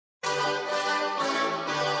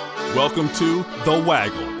Welcome to The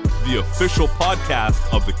Waggle, the official podcast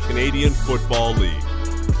of the Canadian Football League.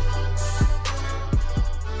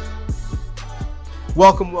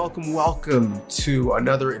 Welcome to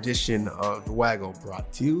another edition of The Waggle,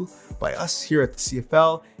 brought to you by us here at the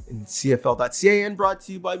CFL and CFL.ca, and brought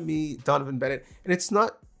to you by me, Donnovan Bennett. And it's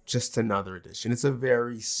not just another edition, it's a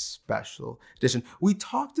very special edition. We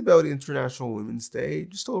talked about International Women's Day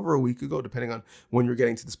just over a week ago, depending on when you're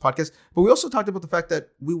getting to this podcast. But we also talked about the fact that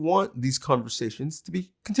we want these conversations to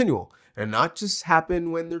be continual and not just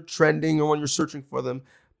happen when they're trending or when you're searching for them,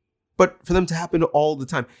 but for them to happen all the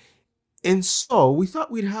time. And so we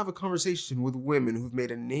thought we'd have a conversation with women who've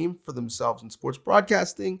made a name for themselves in sports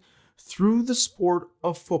broadcasting through the sport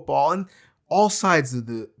of football and all sides of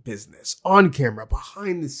the business, on camera,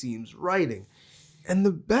 behind the scenes, writing. And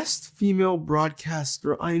the best female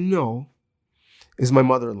broadcaster I know is my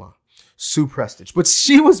mother-in-law, Sue Prestige. But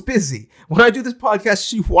she was busy. When I do this podcast,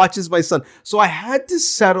 she watches my son. So I had to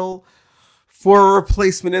settle for a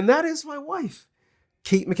replacement, and that is my wife,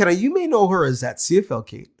 Kate McKenna. You may know her as at CFL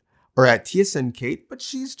Kate or at TSN Kate, but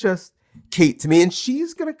she's just Kate to me. And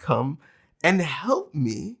she's going to come and help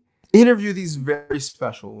me interview these very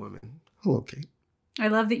special women. Hello, Kate. I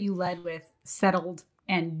love that you led with settled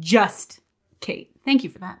and just Kate. Thank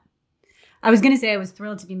you for that. I was going to say I was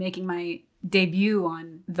thrilled to be making my debut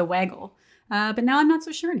on The Waggle, but now I'm not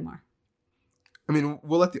so sure anymore. I mean,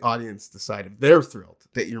 we'll let the audience decide if they're thrilled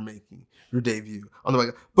that you're making your debut on The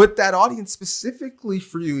Waggle. But that audience specifically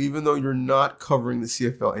for you, even though you're not covering the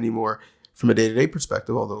CFL anymore from a day-to-day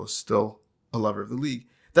perspective, although still a lover of the league,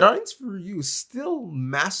 that audience for you is still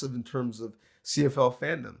massive in terms of CFL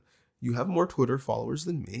fandom. You have more Twitter followers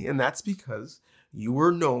than me, and that's because you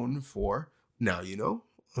were known for, now you know,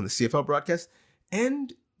 on the CFL broadcast,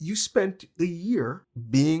 and you spent a year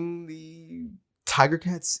being the Tiger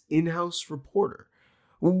Cats in-house reporter.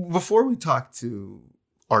 Before we talk to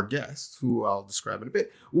our guest, who I'll describe in a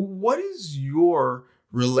bit, what is your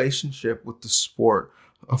relationship with the sport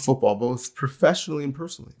of football, both professionally and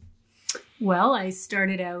personally? Well, I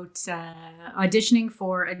started out auditioning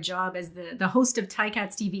for a job as the host of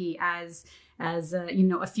Ticats TV, as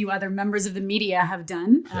a few other members of the media have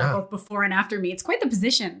done, both before and after me. It's quite the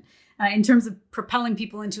position in terms of propelling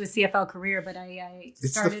people into a CFL career. But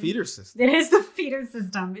it's the feeder system. It is the feeder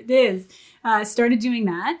system. It is. Started doing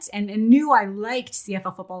that and knew I liked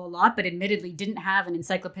CFL football a lot, but admittedly didn't have an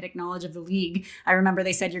encyclopedic knowledge of the league. I remember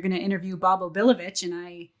they said, you're going to interview Bob Obilovich, and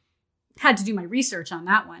I had to do my research on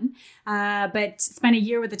that one, but spent a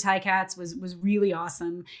year with the Ticats was really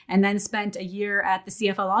awesome. And then spent a year at the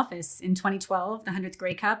CFL office in 2012, the 100th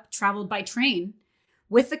Grey Cup, traveled by train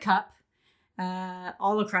with the Cup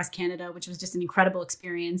all across Canada, which was just an incredible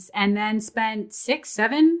experience. And then spent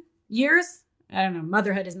 6-7 years, I don't know,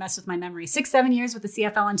 motherhood has messed with my memory, 6-7 years with the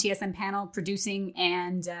CFL and TSN panel, producing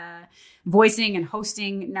and voicing and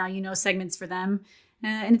hosting Now You Know segments for them.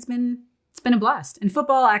 And it's been a blast. And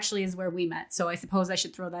football actually is where we met. So I suppose I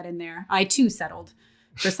should throw that in there. I too settled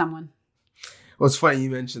for someone. Well, it's funny you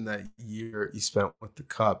mentioned that year you spent with the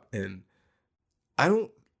Cup. And I don't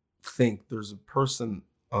think there's a person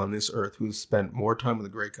on this earth who's spent more time with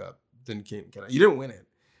the Grey Cup than Kate McKenna. You didn't win it,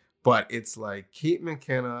 but it's like Kate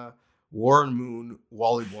McKenna, Warren Moon,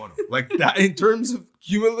 Wally Buono. Like that in terms of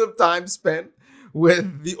cumulative time spent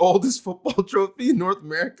with the oldest football trophy in North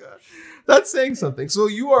America. That's saying something. So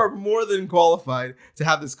you are more than qualified to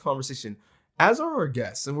have this conversation, as are our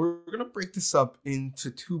guests. And we're going to break this up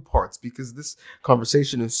into two parts because this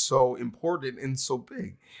conversation is so important and so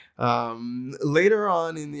big. Later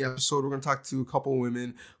on in the episode, we're going to talk to a couple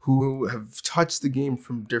women who have touched the game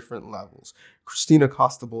from different levels. Kristina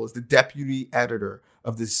Costable is the deputy editor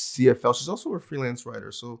of the CFL. She's also a freelance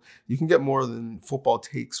writer, so you can get more than football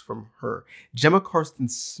takes from her. Gemma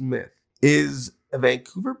Karstens-Smith is a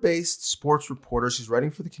Vancouver-based sports reporter. She's writing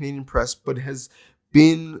for the Canadian Press, but has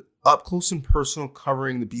been up close and personal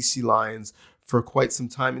covering the BC Lions for quite some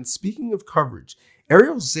time. And speaking of coverage,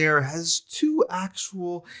 Arielle Zerr has two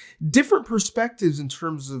actual different perspectives in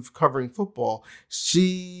terms of covering football.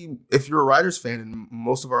 She, if you're a Riders fan, and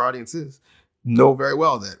most of our audience is, know very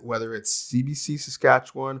well that whether it's CBC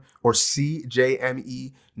Saskatchewan or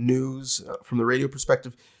CJME News from the radio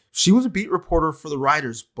perspective, she was a beat reporter for the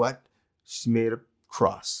Riders, but she made a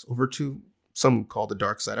cross over to some call it the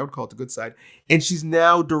dark side. I would call it the good side. And she's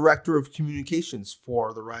now director of communications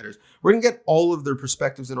for the Riders. We're going to get all of their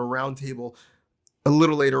perspectives in a roundtable a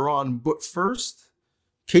little later on. But first,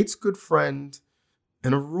 Kate's good friend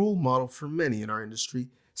and a role model for many in our industry,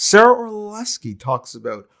 Sara Orlesky, talks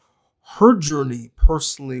about her journey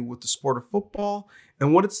personally with the sport of football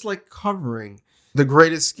and what it's like covering the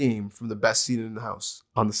greatest scheme from the best seat in the house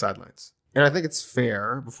on the sidelines. And I think it's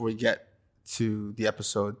fair, before we get to the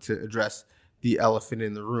episode, to address the elephant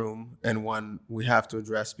in the room, and one we have to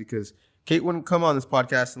address because Kate wouldn't come on this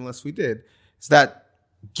podcast unless we did. Is that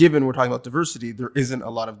given we're talking about diversity, there isn't a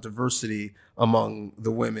lot of diversity among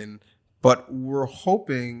the women, but we're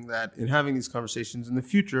hoping that in having these conversations in the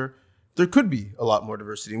future, there could be a lot more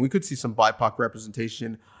diversity, and we could see some BIPOC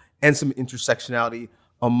representation and some intersectionality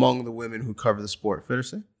among the women who cover the sport. Fair to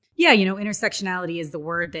say? Yeah, intersectionality is the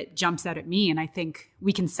word that jumps out at me. And I think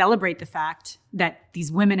we can celebrate the fact that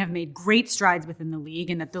these women have made great strides within the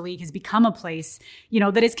league and that the league has become a place,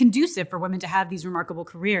 that is conducive for women to have these remarkable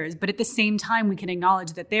careers. But at the same time, we can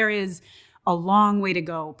acknowledge that there is a long way to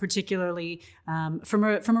go, particularly from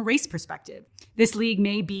a race perspective. This league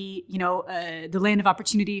may be, the land of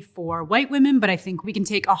opportunity for white women, but I think we can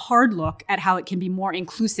take a hard look at how it can be more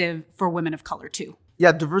inclusive for women of color too.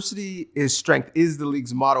 Yeah, diversity is strength is the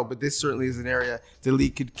league's motto, but this certainly is an area the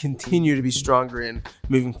league could continue to be stronger in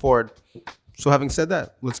moving forward. So having said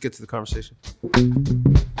that, let's get to the conversation.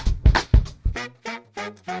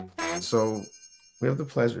 So we have the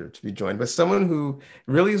pleasure to be joined by someone who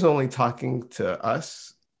really is only talking to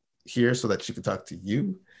us here so that she could talk to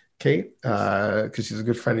you, Kate, because she's a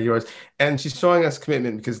good friend of yours. And she's showing us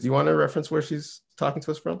commitment because do you want to reference where she's talking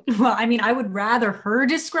to us from? Well, I would rather her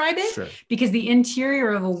describe it. Sure. Because the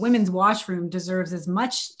interior of a women's washroom deserves as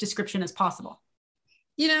much description as possible.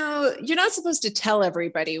 You're not supposed to tell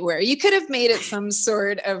everybody where. You could have made it some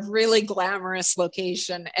sort of really glamorous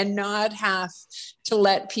location and not have to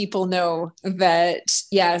let people know that,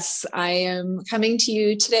 yes, I am coming to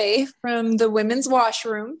you today from the women's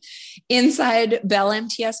washroom inside Bell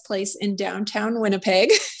MTS Place in downtown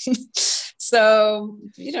Winnipeg. So,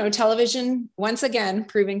 television, once again,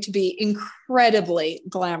 proving to be incredibly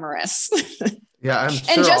glamorous. Yeah, I'm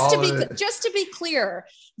sure. And just to be clear,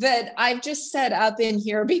 that I've just set up in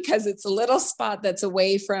here because it's a little spot that's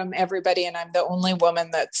away from everybody, and I'm the only woman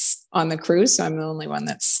that's on the cruise, so I'm the only one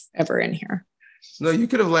that's ever in here. No, you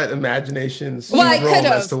could have let imaginations I could have,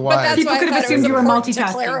 as to why. but that's people why could have assumed you were multitasking.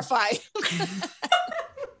 To clarify.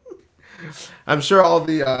 I'm sure all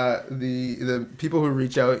the people who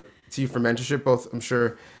reach out to you for mentorship, both I'm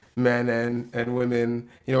sure men and women,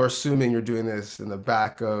 are assuming you're doing this in the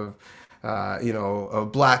back of a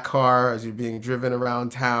black car as you're being driven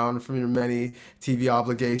around town from your many TV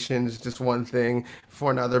obligations, just one thing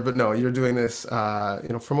for another. But no, you're doing this,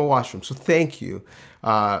 from a washroom. So thank you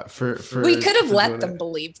for. We could have let them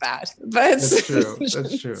believe that, but that's true.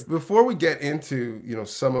 That's true. Before we get into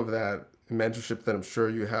some of that mentorship that I'm sure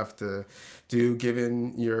you have to do,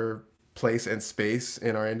 given your place and space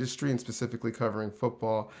in our industry and specifically covering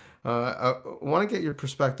football. I want to get your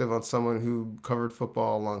perspective on someone who covered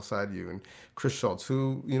football alongside you, and Chris Schultz,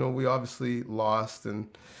 who, we obviously lost and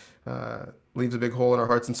leaves a big hole in our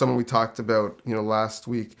hearts, and someone we talked about, last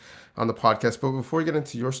week on the podcast. But before we get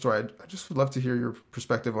into your story, I just would love to hear your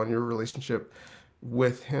perspective on your relationship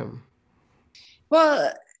with him.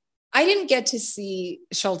 Well, I didn't get to see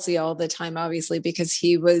Schultz all the time, obviously, because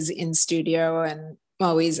he was in studio and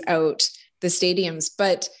always out the stadiums.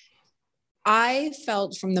 But I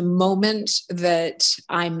felt from the moment that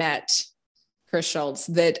I met Chris Schultz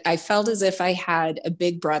that I felt as if I had a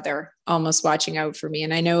big brother almost watching out for me.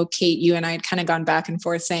 And I know, Kate, you and I had kind of gone back and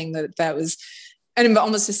forth saying that was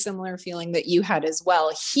almost a similar feeling that you had as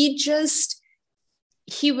well. He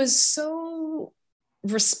was so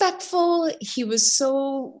respectful. He was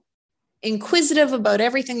so inquisitive about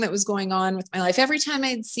everything that was going on with my life. Every time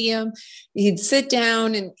I'd see him, he'd sit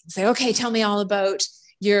down and say, okay, tell me all about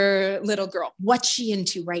your little girl. What's she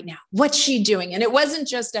into right now? What's she doing? And it wasn't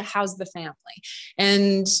just a how's the family.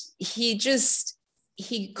 And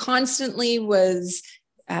he constantly was,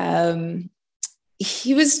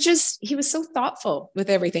 he was so thoughtful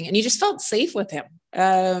with everything. And you just felt safe with him,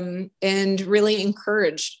 and really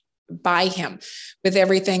encouraged by him with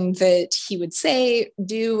everything that he would say,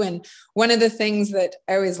 do. And one of the things that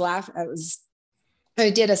I always laugh at was I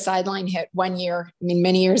did a sideline hit one year,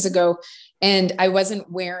 many years ago, and I wasn't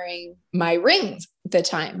wearing my rings at the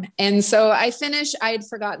time. And so I finished, I had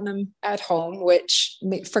forgotten them at home, which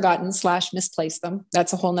misplaced them.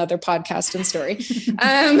 That's a whole nother podcast and story.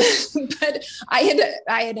 But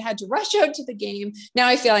I had to rush out to the game. Now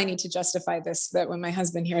I feel I need to justify this, that when my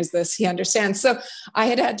husband hears this, he understands. So I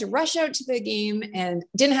had to rush out to the game and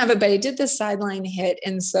didn't have it, but I did this sideline hit.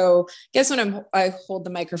 And so guess when I hold the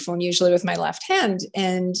microphone usually with my left hand,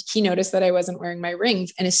 and he noticed that I wasn't wearing my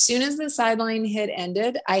rings. And as soon as the sideline hit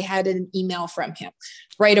ended, I had a an email from him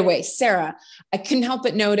right away. Sara, I couldn't help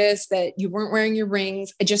but notice that you weren't wearing your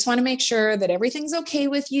rings. I just want to make sure that everything's okay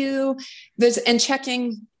with you. And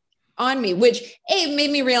checking on me, which made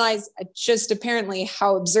me realize just apparently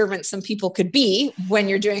how observant some people could be when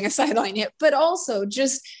you're doing a sideline hit, but also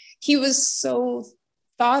just, he was so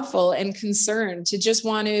thoughtful and concerned to just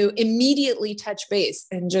want to immediately touch base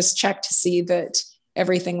and just check to see that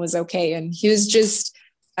everything was okay. And he was just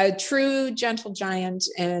a true gentle giant,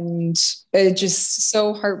 and just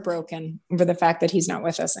so heartbroken over the fact that he's not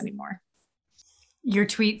with us anymore. Your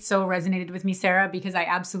tweet so resonated with me, Sara, because I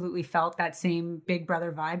absolutely felt that same big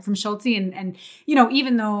brother vibe from Schulte. And you know,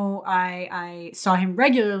 even though I saw him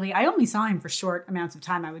regularly, I only saw him for short amounts of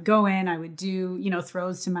time. I would go in, I would do, you know,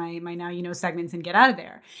 throws to my Now You Know segments and get out of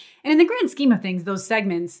there. And in the grand scheme of things, those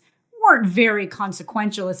segments weren't very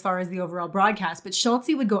consequential as far as the overall broadcast, but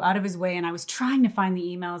Schulte would go out of his way, and I was trying to find the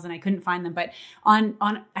emails and I couldn't find them. But on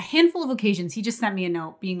a handful of occasions, he just sent me a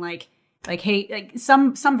note being like, hey, like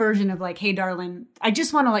some version of like, hey, darling, I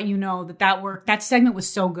just want to let you know that segment was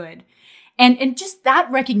so good. And just that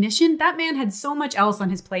recognition, that man had so much else on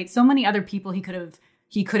his plate, so many other people he could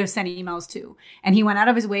have sent emails to. And he went out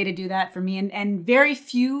of his way to do that for me. And very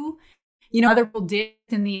few, you know, other people did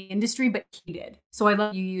in the industry, but he did. So I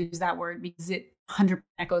love you use that word because it 100%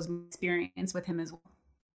 echoes my experience with him as well.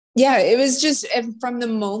 Yeah, it was just from the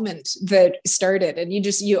moment that started, and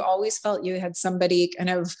you always felt you had somebody kind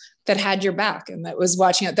of that had your back and that was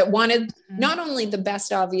watching it, that wanted not only the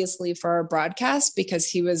best, obviously, for our broadcast because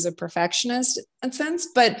he was a perfectionist in a sense,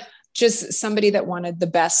 but just somebody that wanted the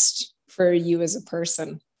best for you as a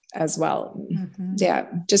person as well. Mm-hmm. Yeah,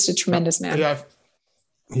 just a tremendous man. Yeah,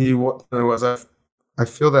 he was. I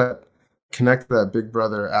feel that connect that big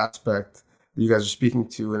brother aspect that you guys are speaking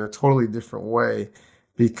to in a totally different way.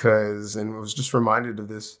 Because, and I was just reminded of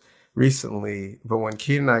this recently, but when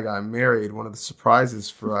Kate and I got married, one of the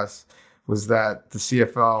surprises for us was that the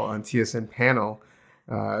CFL on TSN panel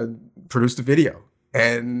produced a video,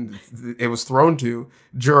 and it was thrown to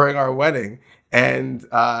during our wedding. And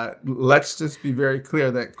let's just be very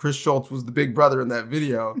clear that Chris Schultz was the big brother in that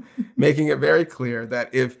video, making it very clear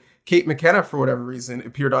that if Kate McKenna, for whatever reason,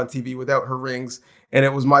 appeared on TV without her rings, and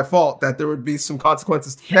it was my fault, that there would be some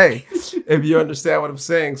consequences to pay, if you understand what I'm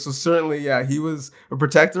saying. So certainly, yeah, he was a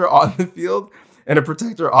protector on the field and a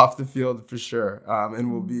protector off the field for sure,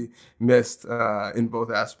 and will be missed in both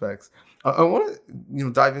aspects. I want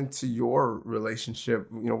to dive into your relationship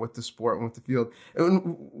with the sport and with the field.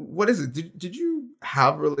 And what is it? Did you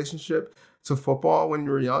have a relationship to football when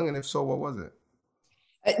you were young? And if so, what was it?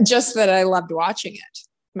 Just that I loved watching it.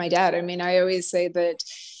 My dad. I mean, I always say that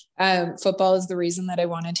football is the reason that I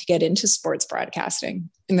wanted to get into sports broadcasting,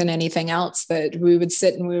 and then anything else, that we would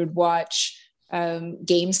sit and we would watch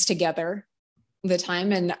games together all the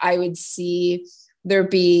time. And I would see there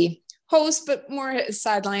be hosts, but more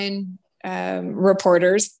sideline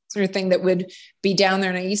reporters sort of thing that would be down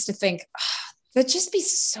there. And I used to think, that'd just be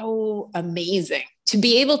so amazing to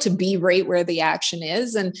be able to be right where the action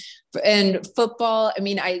is. And football, I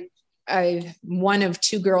mean, I one of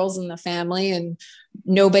two girls in the family, and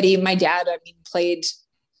my dad, played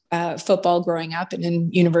football growing up and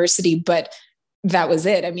in university, but that was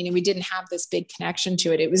it. I mean, we didn't have this big connection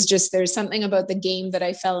to it. It was just, there's something about the game that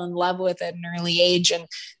I fell in love with at an early age, and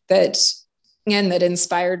that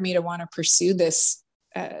inspired me to want to pursue this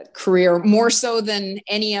career more so than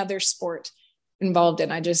any other sport involved in.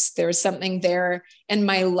 There was something there, and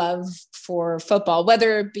my love for football,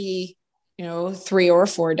 whether it be 3 or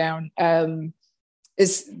 4 down,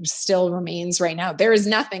 still remains right now. There is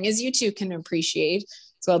nothing, as you two can appreciate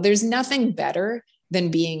as well, there's nothing better than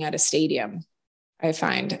being at a stadium, I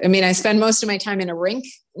find. I mean, I spend most of my time in a rink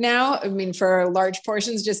now, for large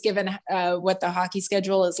portions, just given what the hockey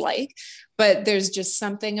schedule is like. But there's just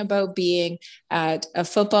something about being at a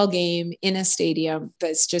football game in a stadium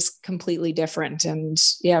that's just completely different. And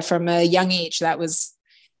yeah, from a young age, that was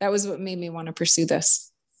what made me want to pursue this.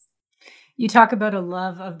 You talk about a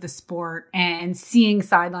love of the sport and seeing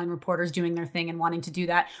sideline reporters doing their thing and wanting to do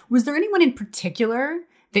that. Was there anyone in particular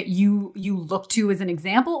that you look to as an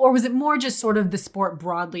example, or was it more just sort of the sport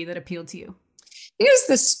broadly that appealed to you? It was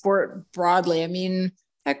the sport broadly. I mean,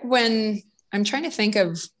 heck, when I'm trying to think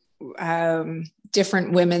of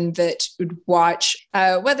different women that would watch,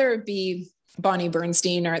 whether it be Bonnie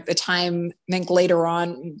Bernstein, or at the time, I think later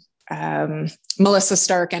on, Melissa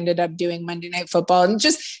Stark ended up doing Monday Night Football, and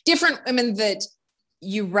just different women that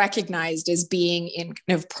you recognized as being in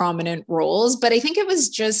kind of prominent roles. But I think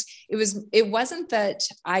it wasn't that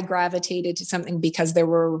I gravitated to something because there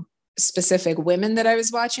were specific women that I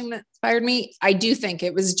was watching that inspired me. I do think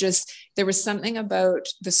it was just, there was something about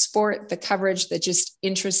the sport, the coverage that just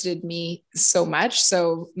interested me so much.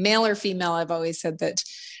 So male or female, I've always said that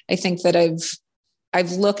I think that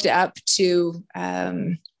I've looked up to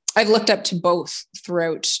both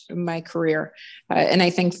throughout my career. And I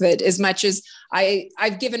think that as much as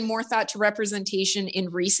I've given more thought to representation in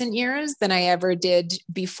recent years than I ever did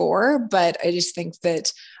before, but I just think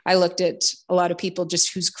that I looked at a lot of people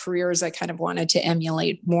just whose careers I kind of wanted to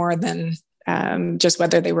emulate more than just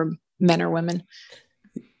whether they were men or women.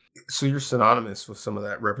 So you're synonymous with some of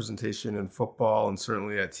that representation in football and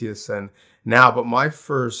certainly at TSN now. But my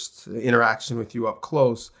first interaction with you up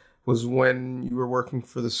close was when you were working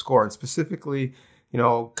for The Score. And specifically,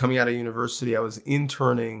 coming out of university, I was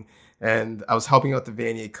interning and I was helping out the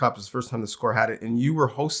Vanier Cup. It was the first time The Score had it. And you were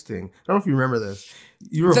hosting. I don't know if you remember this.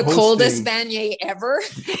 You were the coldest Vanier ever.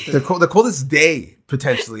 the coldest day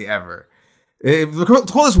potentially ever. The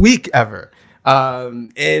coldest week ever.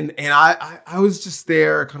 And I was just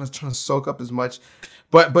there kind of trying to soak up as much.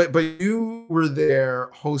 But you were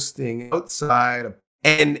there hosting outside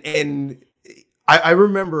and I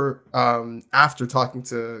remember after talking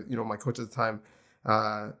to my coach at the time,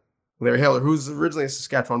 Larry Haler, who's originally a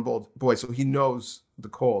Saskatchewan boy, so he knows the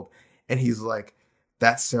cold, and he's like,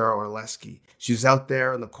 "That's Sara Orlesky. She's out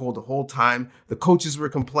there in the cold the whole time. The coaches were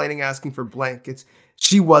complaining, asking for blankets.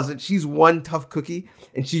 She wasn't. She's one tough cookie,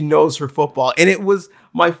 and she knows her football." And it was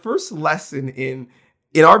my first lesson in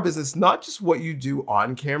our business. Not just what you do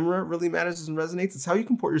on camera really matters and resonates. It's how you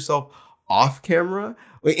comport yourself off camera.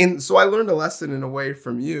 And so I learned a lesson in a way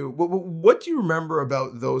from you. What do you remember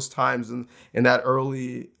about those times in that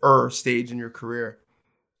early stage in your career?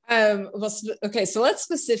 Okay, so let's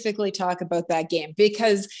specifically talk about that game,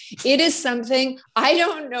 because it is something, I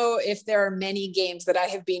don't know if there are many games that I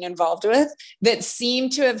have been involved with that seem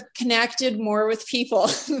to have connected more with people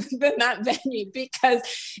than that venue,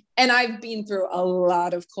 and I've been through a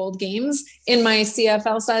lot of cold games in my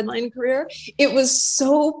CFL sideline career. It was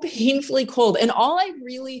so painfully cold. And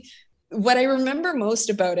what I remember most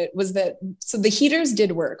about it was that, so the heaters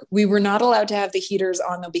did work. We were not allowed to have the heaters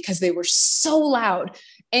on though, because they were so loud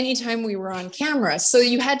anytime we were on camera. So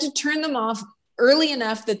you had to turn them off early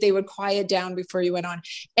enough that they would quiet down before you went on.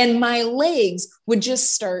 And my legs would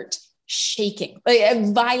just start shaking, like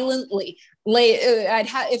violently.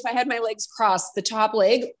 If I had my legs crossed, the top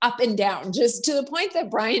leg up and down, just to the point that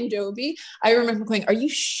Brian Dobie, I remember going, "Are you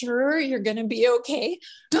sure you're going to be okay?"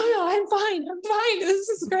 No, I'm fine. This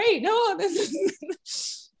is great. No, this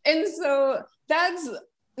is. And so that's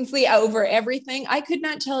honestly over everything. I could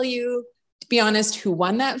not tell you, to be honest, who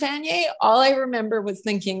won that Vanier. All I remember was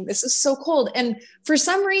thinking, this is so cold. And for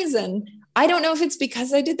some reason, I don't know if it's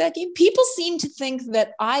because I did that game, people seem to think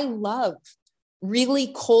that I love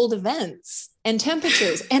really cold events and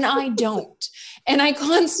temperatures, and I don't. And I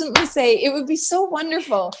constantly say it would be so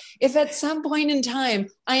wonderful if at some point in time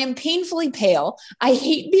I am painfully pale. I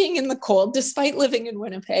hate being in the cold despite living in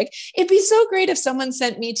Winnipeg. It'd be so great if someone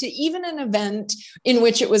sent me to even an event in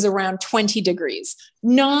which it was around 20 degrees,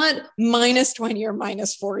 not minus 20 or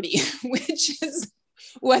minus 40, which is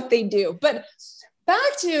what they do. But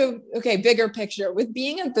back to, bigger picture, with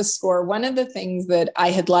being at The Score, one of the things that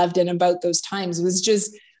I had loved in about those times was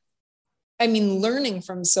just, learning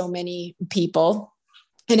from so many people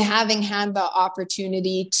and having had the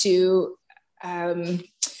opportunity to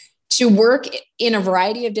work in a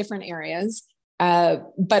variety of different areas,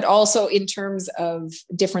 but also in terms of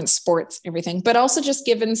different sports, everything, but also just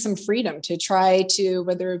given some freedom to try to,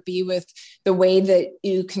 whether it be with the way that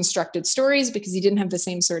you constructed stories, because you didn't have the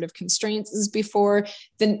same sort of constraints as before,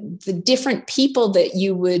 the different people that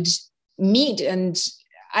you would meet. And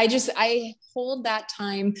I hold that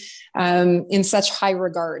time in such high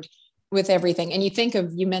regard with everything. And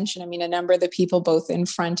you mentioned, a number of the people both in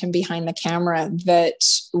front and behind the camera that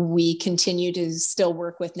we continue to still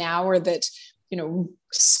work with now, or that,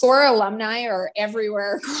 Score alumni are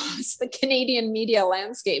everywhere across the Canadian media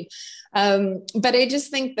landscape. But I just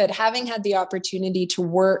think that having had the opportunity to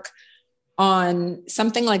work on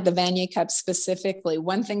something like the Vanier Cup specifically,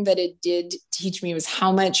 one thing that it did teach me was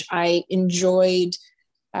how much I enjoyed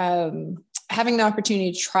having the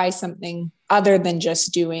opportunity to try something other than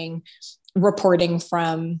just doing reporting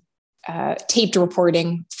from taped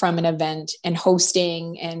reporting from an event and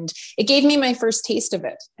hosting. And it gave me my first taste of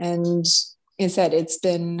it. And as I said, it's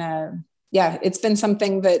been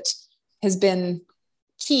something that has been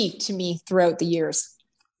key to me throughout the years.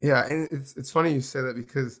 Yeah. And it's funny you say that,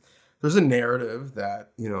 because there's a narrative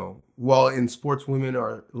that, while in sports, women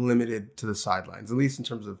are limited to the sidelines, at least in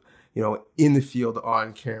terms of, in the field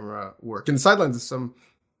on camera work. And the sidelines is some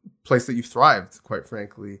place that you've thrived, quite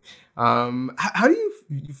frankly. How do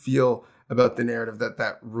you feel about the narrative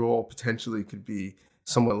that role potentially could be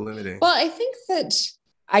somewhat limiting? Well, I think that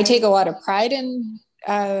I take a lot of pride in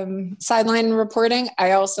sideline reporting.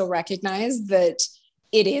 I also recognize that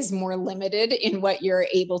it is more limited in what you're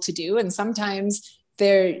able to do. And sometimes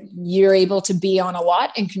you're able to be on a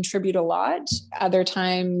lot and contribute a lot. Other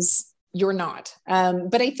times you're not.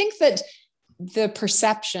 But I think that the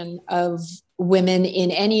perception of women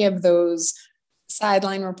in any of those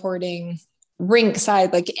sideline reporting, rink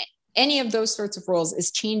side, like any of those sorts of roles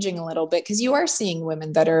is changing a little bit, because you are seeing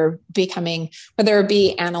women that are becoming, whether it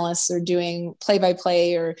be analysts or doing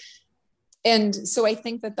play-by-play and so I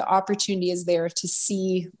think that the opportunity is there to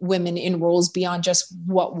see women in roles beyond just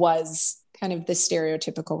what was kind of the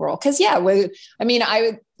stereotypical role. Because I would,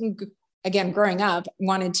 again, growing up,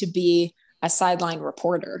 wanted to be a sideline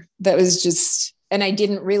reporter. That was just, and I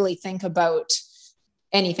didn't really think about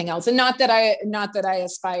anything else. And not that I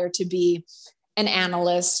aspire to be an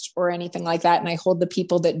analyst or anything like that. And I hold the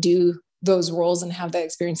people that do those roles and have that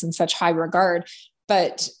experience in such high regard.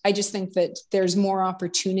 But I just think that there's more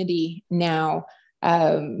opportunity now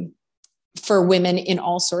for women in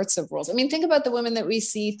all sorts of roles. I mean, think about the women that we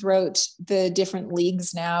see throughout the different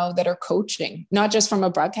leagues now that are coaching, not just from a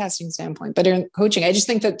broadcasting standpoint, but in coaching. I just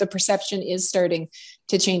think that the perception is starting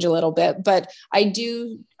to change a little bit. But when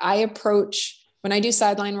I do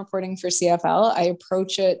sideline reporting for CFL, I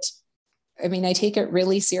approach it, I take it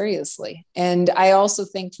really seriously. And I also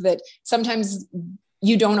think that sometimes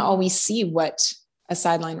you don't always see what a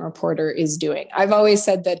sideline reporter is doing. I've always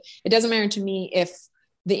said that it doesn't matter to me if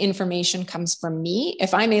the information comes from me.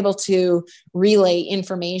 If I'm able to relay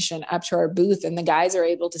information up to our booth and the guys are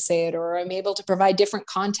able to say it, or I'm able to provide different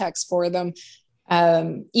context for them,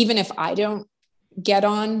 even if I don't get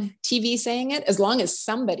on TV saying it, as long as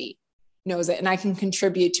somebody knows it and I can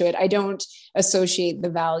contribute to it, I don't associate the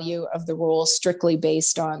value of the role strictly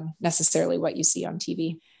based on necessarily what you see on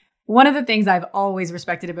TV. One of the things I've always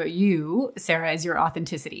respected about you, Sara, is your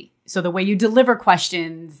authenticity. So the way you deliver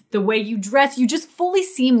questions, the way you dress, you just fully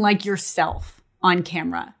seem like yourself on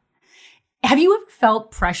camera. Have you ever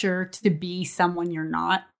felt pressure to be someone you're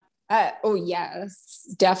not? Oh, yes,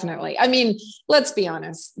 definitely. Let's be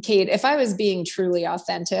honest, Kate, if I was being truly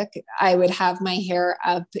authentic, I would have my hair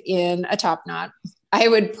up in a top knot. I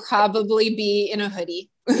would probably be in a hoodie.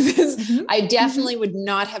 I definitely would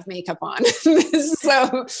not have makeup on.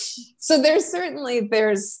 So there's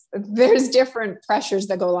different pressures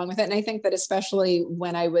that go along with it. And I think that especially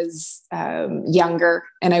when I was younger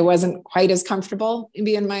and I wasn't quite as comfortable in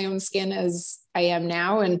being in my own skin as I am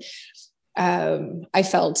now. And I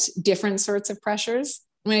felt different sorts of pressures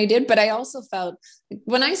when I did, but I also felt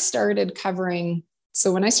when I started covering the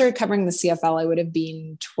CFL, I would have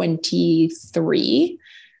been 23,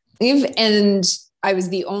 and I was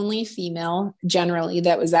the only female generally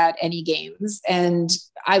that was at any games. And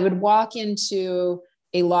I would walk into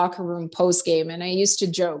a locker room post game, and I used to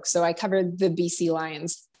joke. So I covered the BC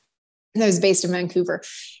Lions, and I was based in Vancouver.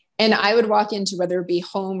 And I would walk into, whether it be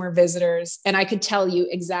home or visitors, and I could tell you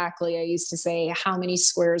exactly, I used to say how many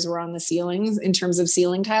squares were on the ceilings in terms of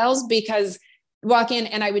ceiling tiles, because walk in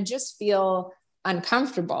and I would just feel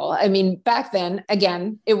uncomfortable. Back then,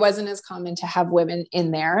 again, it wasn't as common to have women in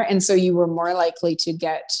there. And so you were more likely to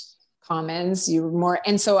get comments.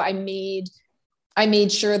 And so I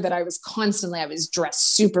made sure that I was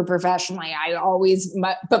dressed super professionally.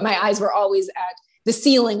 But my eyes were always at the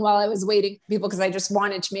ceiling while I was waiting for people, because I just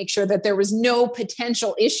wanted to make sure that there was no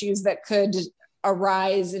potential issues that could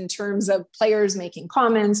arise in terms of players making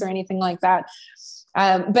comments or anything like that.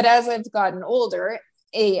 But as I've gotten older,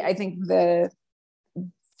 I think the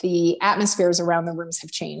atmospheres around the rooms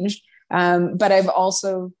have changed. But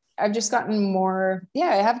I've just gotten more, I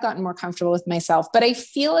have gotten more comfortable with myself, but I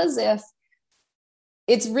feel as if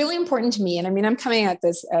it's really important to me. And I'm coming at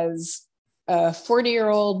this as a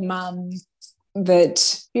 40-year-old mom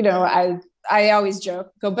that, I always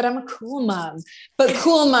joke, but I'm a cool mom, but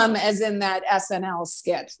cool mom as in that SNL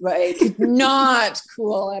skit, like not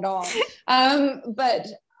cool at all. But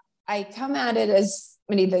I come at it as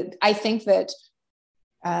that I think that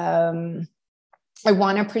I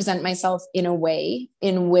want to present myself in a way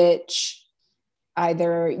in which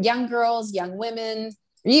either young girls, young women,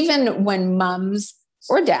 even when moms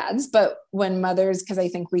or dads, but when mothers, because I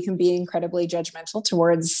think we can be incredibly judgmental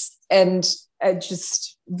towards and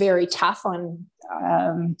just very tough on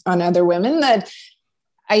other women, that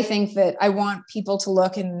I think that I want people to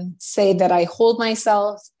look and say that I hold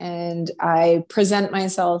myself and I present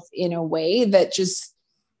myself in a way that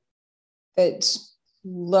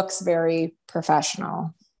looks very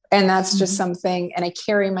professional. And that's just something, and I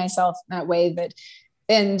carry myself in that way that,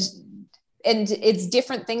 and it's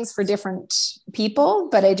different things for different people,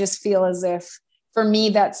 but I just feel as if for me,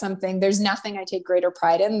 that's something, there's nothing I take greater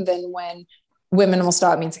pride in than when women will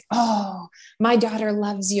stop me and say, oh, my daughter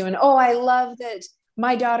loves you. And, oh, I love that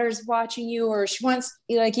my daughter's watching you, or she wants to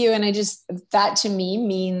be like you. And I just, that to me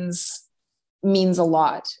means a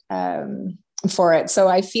lot for it. So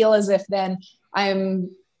I feel as if then I'm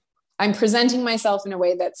presenting myself in a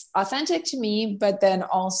way that's authentic to me, but then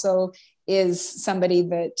also is somebody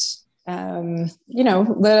that,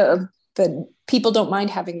 the people don't mind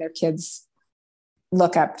having their kids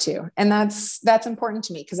look up to. And that's important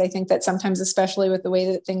to me, because I think that sometimes, especially with the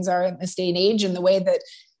way that things are in this day and age, and the way that,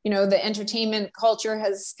 the entertainment culture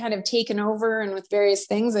has kind of taken over, and with various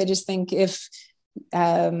things, I just think if,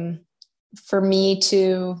 for me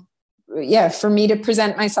to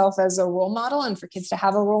present myself as a role model, and for kids to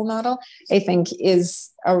have a role model, I think is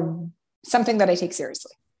something that I take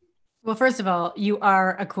seriously. Well, first of all, you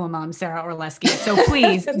are a cool mom, Sara Orlesky. So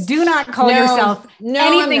please do not call yourself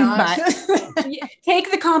anything but. Take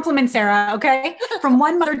the compliment, Sara, okay? From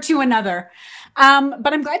one mother to another.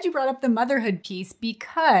 But I'm glad you brought up the motherhood piece,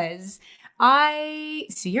 because I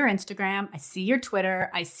see your Instagram, I see your Twitter,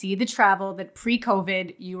 I see the travel that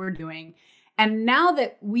pre-COVID you were doing. And now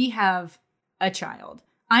that we have a child,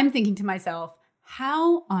 I'm thinking to myself,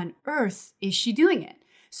 how on earth is she doing it?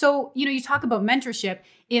 So, you talk about mentorship.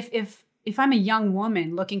 If I'm a young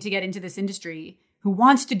woman looking to get into this industry who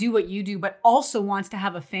wants to do what you do, but also wants to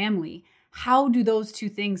have a family, how do those two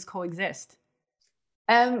things coexist?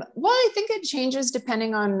 Well, I think it changes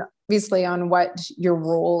depending on, obviously, on what your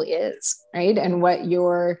role is, right? And what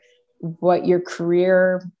your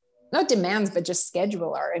career, not demands, but just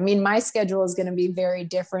schedule are. I mean, my schedule is going to be very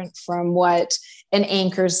different from what an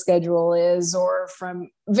anchor's schedule is, or from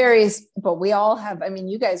various, but we all have, I mean,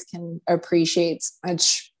 you guys can appreciate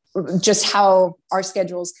just how our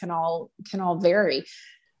schedules can all vary.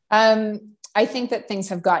 I think that things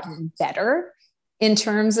have gotten better in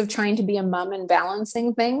terms of trying to be a mom and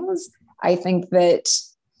balancing things. I think that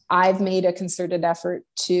I've made a concerted effort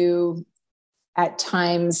to, at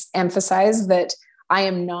times, emphasize that I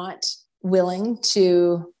am not willing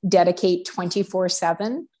to dedicate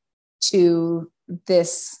 24/7 to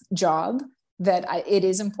this job, that it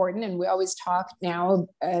is important. And we always talk now,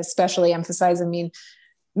 especially emphasize,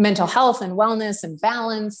 mental health and wellness and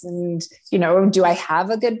balance. And, do I have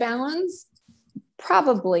a good balance?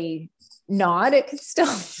 Probably not. It could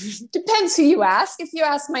still depends who you ask. If you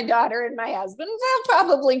ask my daughter and my husband, they'll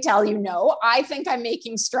probably tell you no. I think I'm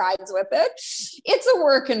making strides with it. It's a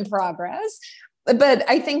work in progress. But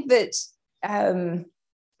I think that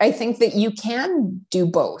you can do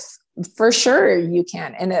both. For sure you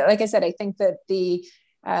can. And like I said, I think that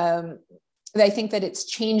it's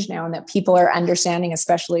changed now, and that people are understanding,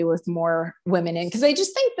 especially with more women in, because I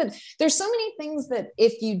just think that there's so many things that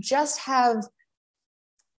if you just have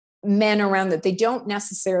men around, that they don't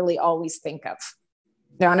necessarily always think of.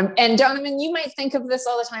 Donnovan, you might think of this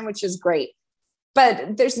all the time, which is great.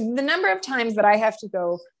 But there's the number of times that I have to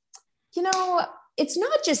go, it's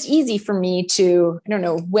not just easy for me to,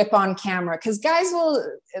 whip on camera, because guys will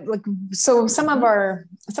so some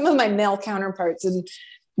of my male counterparts and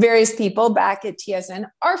various people back at TSN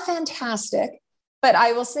are fantastic, but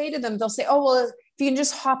I will say to them, they'll say, oh, well, if you can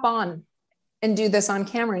just hop on and do this on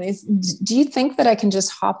camera. And do you think that I can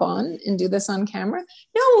just hop on and do this on camera?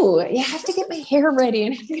 No, you have to get my hair ready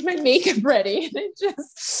and get my makeup ready. And it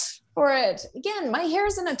just, for it, again, my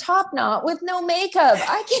hair's in a top knot with no makeup.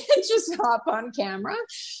 I can't just hop on camera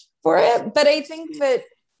for it. But I think that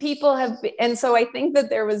people have, and so I think that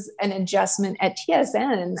there was an adjustment at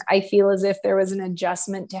TSN. I feel as if there was an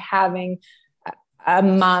adjustment to having a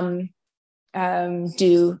mom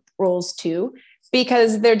do roles too,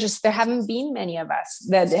 because there haven't been many of us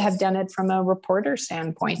that have done it from a reporter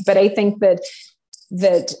standpoint. But I think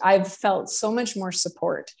that I've felt so much more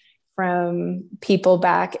support from people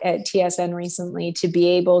back at TSN recently to be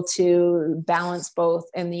able to balance both,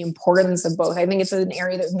 and the importance of both. I think it's an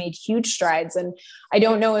area that made huge strides. And I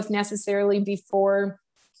don't know if necessarily before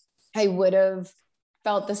I would have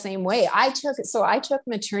felt the same way. I took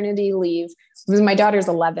maternity leave. My daughter's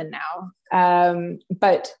 11 now.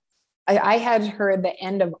 But I had her at the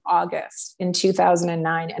end of August in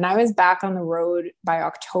 2009, and I was back on the road by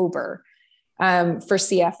October for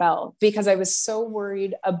CFL, because I was so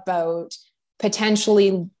worried about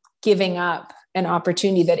potentially giving up an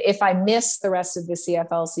opportunity that if I missed the rest of the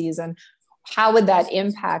CFL season, how would that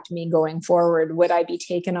impact me going forward? Would I be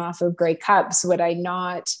taken off of Grey Cups? Would I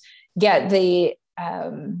not get the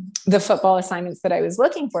the football assignments that I was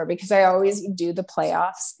looking for, because I always do the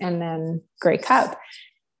playoffs and then Grey Cup.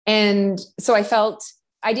 And so I felt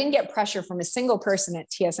I didn't get pressure from a single person at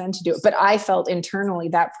TSN to do it, but I felt internally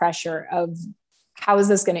that pressure of how is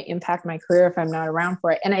this going to impact my career if I'm not around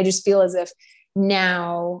for it? And I just feel as if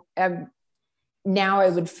now I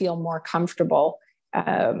would feel more comfortable,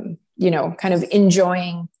 kind of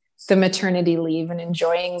enjoying the maternity leave and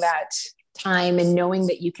enjoying that time and knowing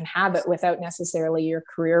that you can have it without necessarily your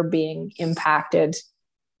career being impacted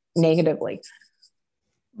negatively.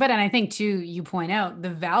 But, and I think too, you point out the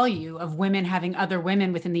value of women having other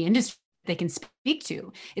women within the industry they can speak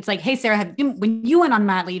to. It's like, hey, Sarah, when you went on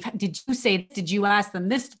mat leave, did you ask them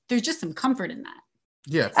this? There's just some comfort in that.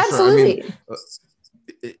 Yeah, absolutely. Sure.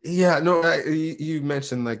 I mean, you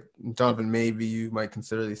mentioned like Donnovan, maybe you might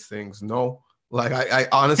consider these things. No, like I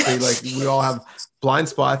honestly, like we all have blind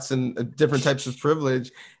spots and different types of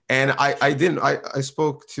privilege. And I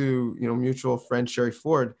spoke to, mutual friend, Sherry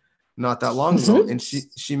Ford, not that long ago. And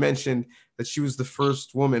she mentioned that she was the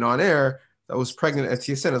first woman on air that was pregnant at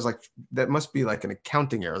TSN. I was like, that must be like an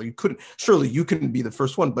accounting error. You couldn't be the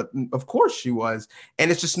first one, but of course she was.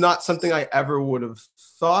 And it's just not something I ever would have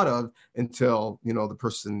thought of until, the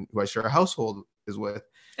person who I share a household is with.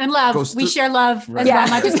 And love. We share love as well,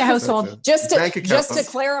 not just a household. Just to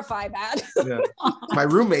clarify that. Yeah. My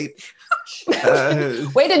roommate.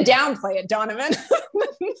 Way to downplay it, Donnovan.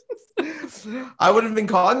 I would have been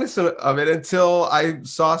cognizant of it until I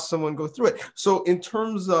saw someone go through it. So in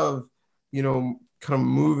terms of, kind of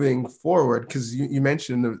moving forward, because you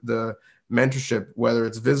mentioned the mentorship, whether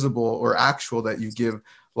it's visible or actual, that you give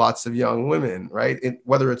lots of young women, right?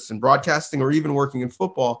 Whether it's in broadcasting or even working in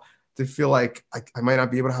football, to feel like I might not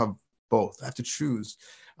be able to have both. I have to choose.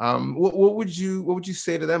 What would you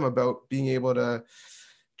say to them about being able to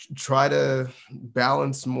try to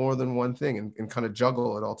balance more than one thing and kind of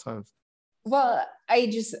juggle at all times? Well, I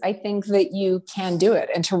think that you can do it,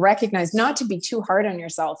 and to recognize not to be too hard on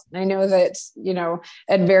yourself. And I know that,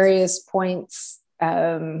 at various points,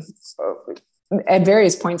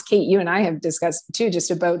 Kate, you and I have discussed too, just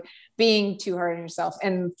about being too hard on yourself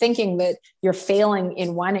and thinking that you're failing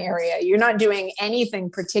in one area. You're not doing anything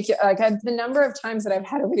particular. Like the number of times that I've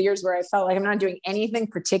had over the years where I felt like I'm not doing anything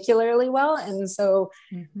particularly well. And so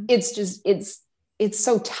it's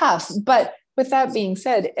so tough. But with that being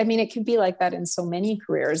said, I mean, it can be like that in so many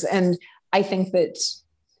careers. And I think that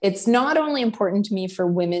it's not only important to me for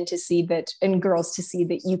women to see that, and girls to see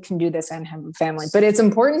that you can do this and have a family, but it's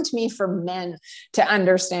important to me for men to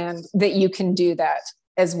understand that you can do that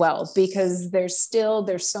as well, because there's so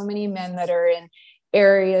many men that are in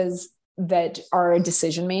areas that are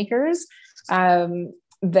decision makers, and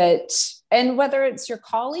whether it's your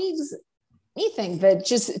colleagues, anything, that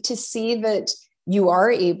just to see that you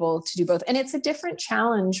are able to do both. And it's a different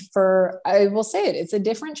challenge it's a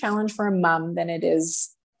different challenge for a mom than it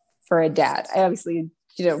is for a dad. I obviously,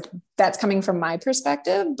 that's coming from my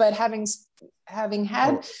perspective, but having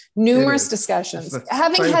had numerous discussions, it's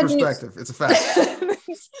a fact.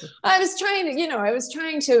 I was trying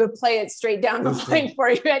to play it straight down the line for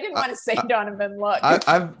you. I didn't want to say, Donnovan, look.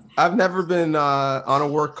 I've never been on a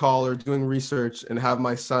work call or doing research and have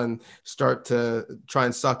my son start to try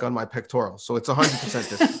and suck on my pectoral. So it's 100%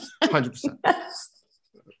 different. 100%.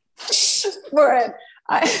 For it.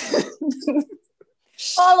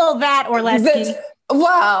 Follow that, Orlesky.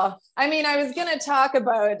 Wow. I mean, I was going to talk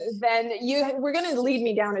about we're going to lead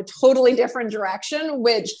me down a totally different direction,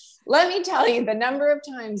 which, let me tell you, the number of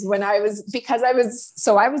times when you want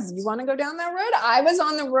to go down that road? I was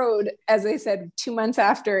on the road, as I said, 2 months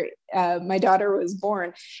after my daughter was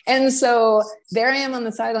born. And so there I am on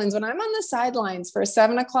the sidelines. When I'm on the sidelines for a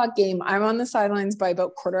 7:00 game, I'm on the sidelines by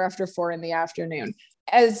about 4:15 in the afternoon.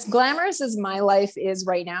 As glamorous as my life is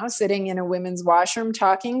right now, sitting in a women's washroom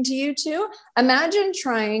talking to you two, imagine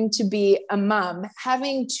trying to be a mom,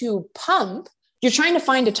 having to pump. You're trying to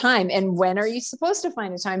find a time. And when are you supposed to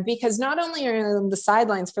find a time? Because not only are you on the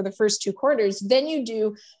sidelines for the first 2 quarters, then you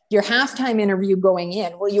do your halftime interview going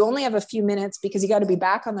in. Well, you only have a few minutes because you got to be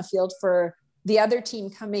back on the field for the other team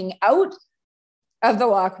coming out of the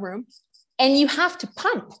locker room. And you have to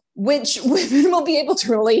pump, which women will be able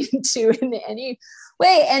to relate to in any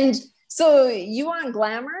way. And so you want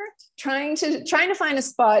glamour, trying to find a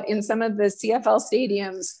spot in some of the CFL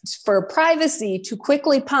stadiums for privacy to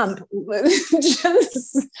quickly pump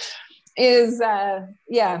just is a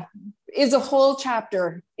whole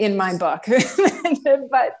chapter in my book.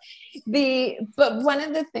 but one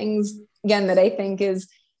of the things, again, that I think is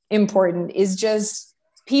important is just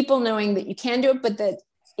people knowing that you can do it, but that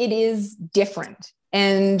it is different.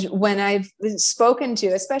 And when I've spoken to,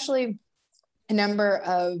 especially a number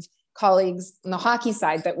of colleagues on the hockey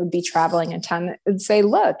side that would be traveling a ton that would say,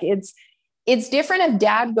 look, it's different if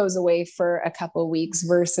dad goes away for a couple of weeks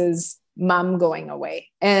versus mom going away.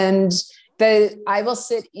 And I will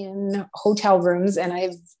sit in hotel rooms, and I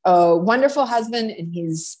have a wonderful husband and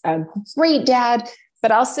he's a great dad,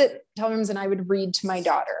 but I'll sit in hotel rooms and I would read to my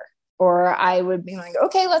daughter, or I would be like,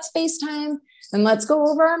 okay, let's FaceTime and let's go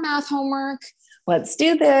over our math homework. Let's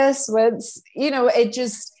do this.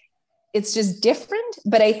 It's just different,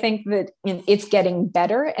 but I think that it's getting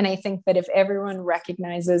better. And I think that if everyone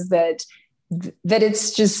recognizes that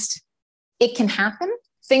it's just, it can happen,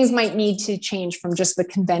 things might need to change from just the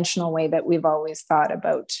conventional way that we've always thought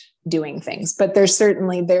about doing things. But there's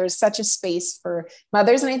such a space for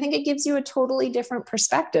mothers. And I think it gives you a totally different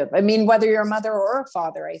perspective. I mean, whether you're a mother or a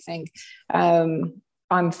father, I think,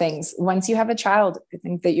 on things, once you have a child, I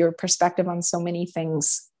think that your perspective on so many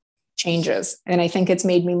things changes. And I think it's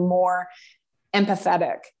made me more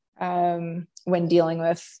empathetic when dealing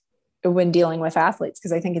with athletes,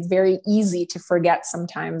 because I think it's very easy to forget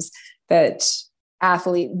sometimes that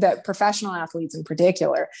professional athletes in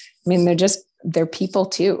particular, I mean, they're people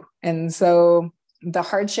too. And so the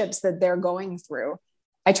hardships that they're going through,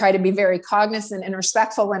 I try to be very cognizant and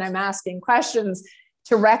respectful when I'm asking questions,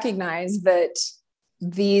 to recognize that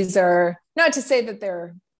these are not to say that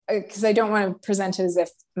they're, because I don't want to present it as if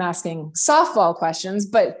I'm asking softball questions,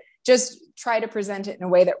 but just try to present it in a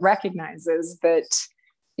way that recognizes that,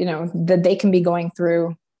 that they can be going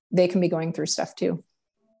through stuff too.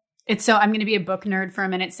 I'm going to be a book nerd for a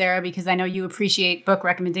minute, Sara, because I know you appreciate book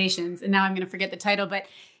recommendations, and now I'm going to forget the title, but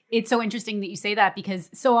it's so interesting that you say that, because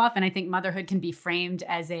so often I think motherhood can be framed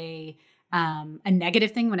as a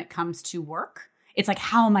negative thing when it comes to work. It's like,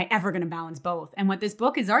 how am I ever going to balance both? And what this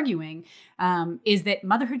book is arguing is that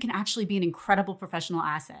motherhood can actually be an incredible professional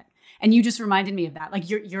asset. And you just reminded me of that. Like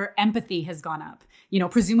your empathy has gone up.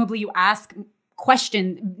 Presumably you ask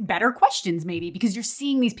better questions maybe, because you're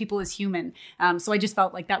seeing these people as human. So I just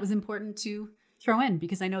felt like that was important to throw in,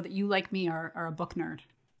 because I know that you, like me, are a book nerd.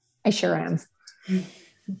 I sure am.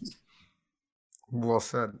 Well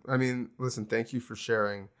said. I mean, listen, thank you for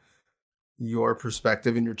sharing your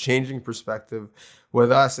perspective and your changing perspective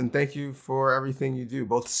with us. And thank you for everything you do,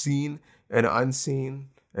 both seen and unseen,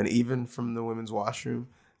 and even from the women's washroom.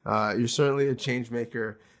 You're certainly a change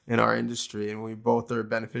maker in our industry, and we both are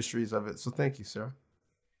beneficiaries of it. So thank you, Sara.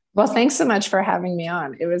 Well, thanks so much for having me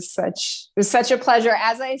on. It was such a pleasure.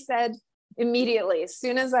 As I said immediately, as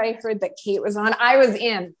soon as I heard that Kate was on, I was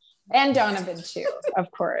in. And Donnovan too, of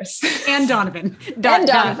course. And Donnovan.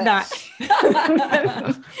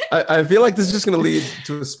 I feel like this is just going to lead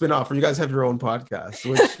to a spinoff where you guys have your own podcast,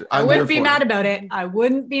 which I wouldn't be mad about it. I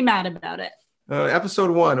wouldn't be mad about it.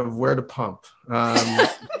 Episode 1 of Where to Pump.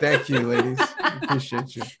 Thank you, ladies.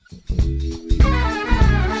 Appreciate you.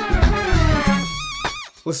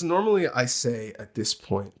 Listen, normally I say at this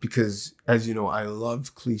point, because as you know, I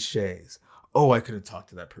love cliches. Oh, I could have talked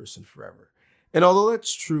to that person forever. And although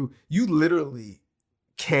that's true, you literally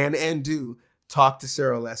can and do talk to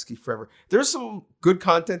Sara Orlesky forever. There's some good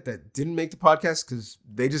content that didn't make the podcast because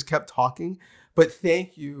they just kept talking. But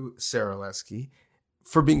thank you, Sara Orlesky,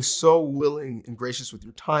 for being so willing and gracious with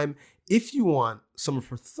your time. If you want some of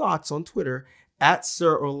her thoughts on Twitter,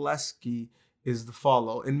 @Sara Orlesky is the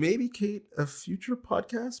follow. And maybe, Kate, a future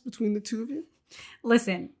podcast between the two of you?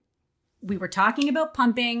 Listen, we were talking about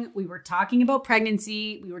pumping, we were talking about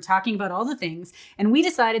pregnancy, we were talking about all the things, and we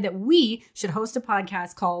decided that we should host a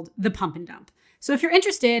podcast called The Pump and Dump. So if you're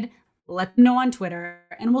interested, let them know on Twitter,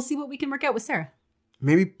 and we'll see what we can work out with Sara.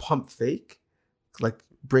 Maybe pump fake? Like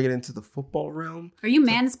bring it into the football realm? Are you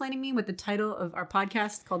mansplaining me what the title of our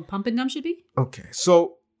podcast called Pump and Dump should be? Okay,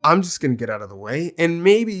 so I'm just going to get out of the way, and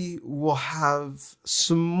maybe we'll have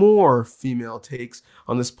some more female takes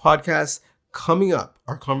on this podcast. Coming up,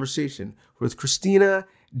 our conversation with Kristina,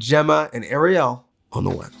 Gemma, and Arielle on the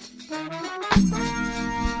web.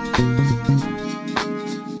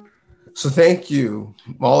 So thank you,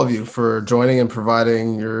 all of you, for joining and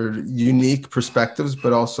providing your unique perspectives,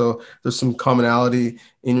 but also there's some commonality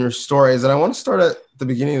in your stories. And I want to start at the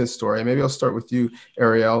beginning of the story. Maybe I'll start with you,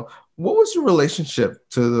 Arielle. What was your relationship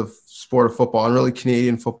to the sport of football, and really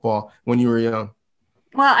Canadian football, when you were young?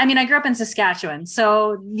 Well, I mean, I grew up in Saskatchewan,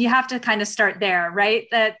 so you have to kind of start there, right?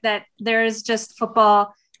 That there's just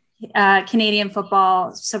football, Canadian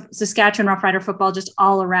football, Saskatchewan Roughrider football, just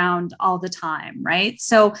all around all the time, right?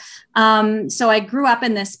 So I grew up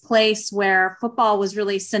in this place where football was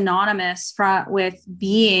really synonymous with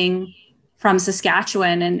being from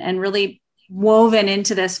Saskatchewan and really woven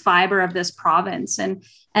into this fiber of this province. And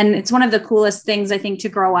it's one of the coolest things I think to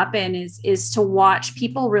grow up in is to watch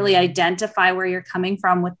people really identify where you're coming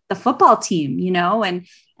from with the football team, you know, and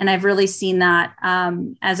I've really seen that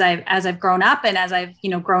as I've grown up and as I've, you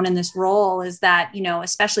know, grown in this role, is that, you know,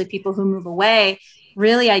 especially people who move away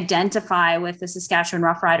really identify with the Saskatchewan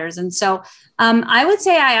Roughriders. And so I would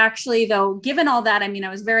say I actually, though, given all that, I mean, I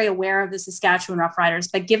was very aware of the Saskatchewan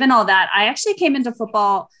Roughriders, but given all that, I actually came into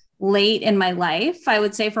football late in my life. I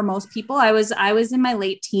would say for most people, I was in my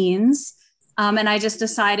late teens. And I just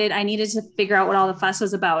decided I needed to figure out what all the fuss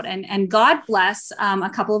was about. And God bless a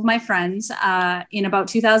couple of my friends in about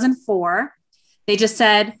 2004. They just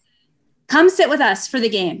said, come sit with us for the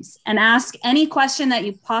games and ask any question that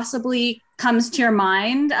you possibly comes to your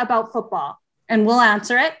mind about football, and we'll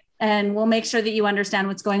answer it. And we'll make sure that you understand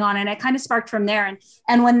what's going on. And it kind of sparked from there.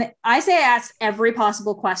 And when I say I asked every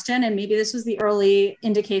possible question, and maybe this was the early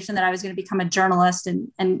indication that I was going to become a journalist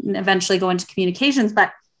and eventually go into communications,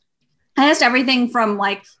 but I asked everything from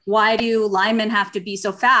like, why do linemen have to be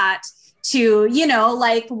so fat, to, you know,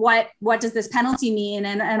 like what does this penalty mean,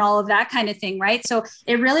 and all of that kind of thing. Right. So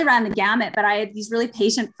it really ran the gamut, but I had these really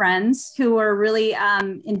patient friends who were really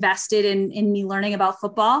invested in me learning about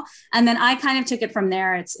football. And then I kind of took it from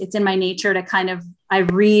there. It's in my nature to kind of, I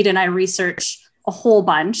read and I research a whole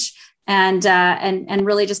bunch, and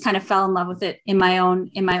really just kind of fell in love with it in my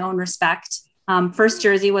own respect. First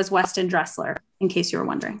jersey was Weston Dressler, in case you were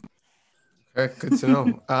wondering. Okay, good to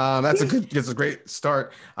know. That's a great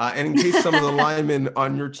start. And in case some of the linemen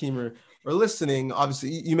on your team are listening, obviously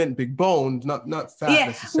you meant big boned, not fat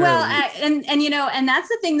necessarily. Well, and you know, and that's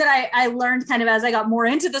the thing that I learned kind of as I got more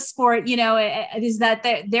into the sport, you know, is that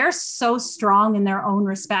they're so strong in their own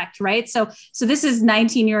respect, right? So this is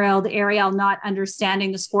 19-year-old Arielle not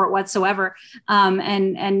understanding the sport whatsoever,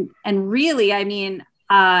 and really, I mean.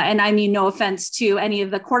 And I mean, no offense to any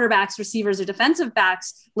of the quarterbacks, receivers, or defensive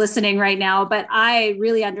backs listening right now, but I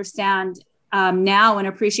really understand now and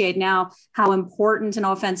appreciate now how important an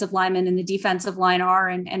offensive lineman and the defensive line are,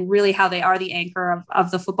 and really how they are the anchor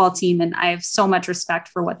of the football team. And I have so much respect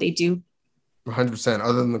for what they do. 100%.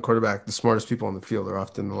 Other than the quarterback, the smartest people on the field are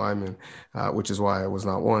often the linemen, which is why I was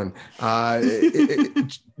not one.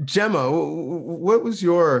 Gemma, what was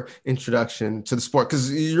your introduction to the sport?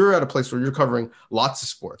 Because you're at a place where you're covering lots of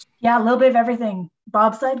sports. Yeah, a little bit of everything.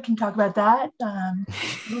 Bobsled, can talk about that.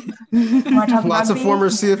 Lots of former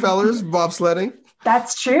CFLers bobsledding.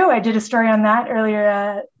 That's true. I did a story on that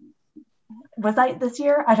earlier. Was I this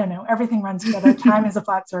year? I don't know. Everything runs together. Time is a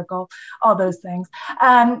flat circle, all those things.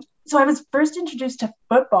 So I was first introduced to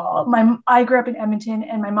football. I grew up in Edmonton,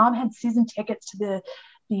 and my mom had season tickets to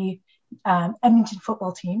the Edmonton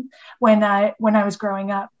football team when I was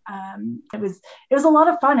growing up. It was a lot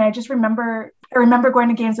of fun. I remember going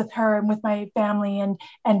to games with her and with my family,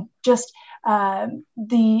 and just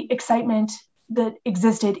the excitement that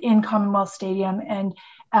existed in Commonwealth Stadium, and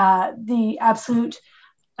the absolute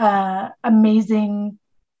amazing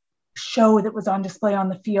show that was on display on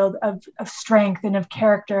the field of strength and of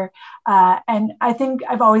character. And I think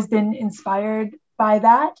I've always been inspired by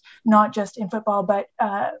that, not just in football, but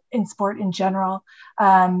in sport in general.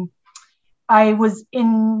 I was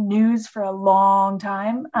in news for a long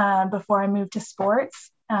time before I moved to sports,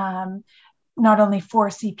 not only for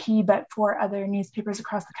CP, but for other newspapers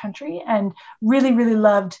across the country, and really, really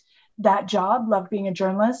loved that job, loved being a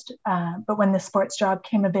journalist. But when the sports job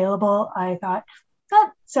came available, I thought,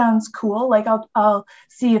 that sounds cool. Like I'll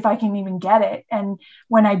see if I can even get it. And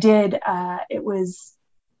when I did, it was,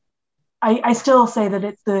 I still say that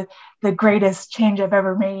it's the greatest change I've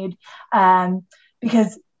ever made,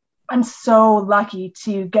 because I'm so lucky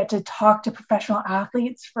to get to talk to professional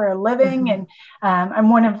athletes for a living. Mm-hmm. And I'm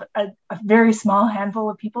one of a very small handful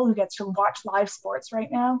of people who gets to watch live sports right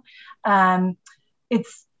now.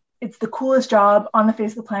 It's the coolest job on the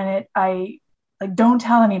face of the planet. Don't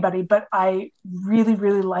tell anybody, but I really,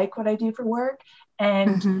 really like what I do for work.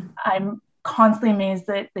 And mm-hmm. I'm constantly amazed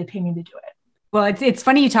that they pay me to do it. Well, it's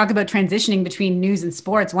funny you talk about transitioning between news and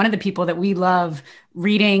sports. One of the people that we love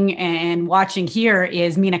reading and watching here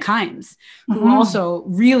is Mina Kimes, who mm-hmm. also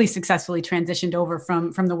really successfully transitioned over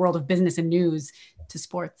from the world of business and news to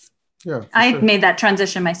sports. Yeah, I made that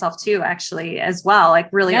transition myself too, actually, as well. Like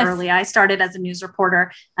really yes. early, I started as a news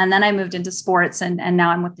reporter, and then I moved into sports, and now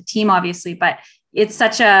I'm with the team, obviously. But it's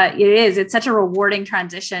such a rewarding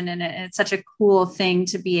transition, and it's such a cool thing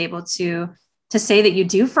to be able to say that you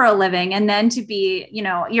do for a living, and then to be,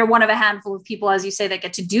 you're one of a handful of people, as you say, that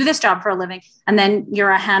get to do this job for a living, and then you're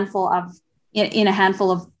a handful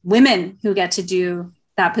of women who get to do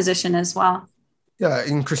that position as well. Yeah,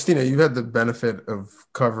 and Kristina, you've had the benefit of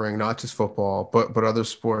covering not just football, but other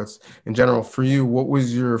sports in general. For you, what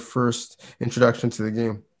was your first introduction to the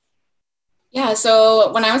game? Yeah,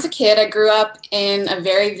 so when I was a kid, I grew up in a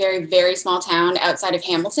very, very, very small town outside of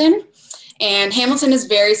Hamilton. And Hamilton is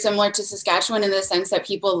very similar to Saskatchewan in the sense that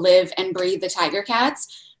people live and breathe the Tiger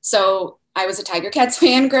Cats. So I was a Tiger Cats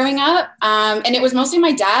fan growing up. And it was mostly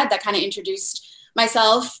my dad that kind of introduced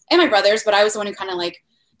myself and my brothers, but I was the one who kind of like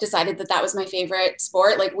decided that that was my favorite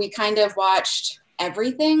sport. Like we kind of watched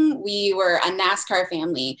everything. We were a NASCAR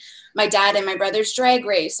family. My dad and my brother's drag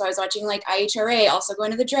race. So I was watching like IHRA, also going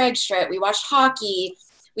to the drag strip. We watched hockey.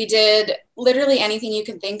 We did literally anything you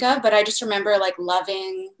can think of, but I just remember like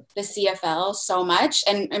loving the CFL so much,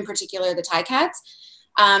 and in particular the Ticats.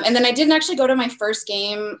 And then I didn't actually go to my first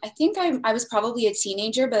game. I think I was probably a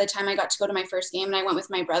teenager by the time I got to go to my first game, and I went with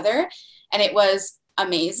my brother, and it was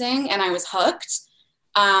amazing, and I was hooked.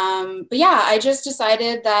 But yeah, I just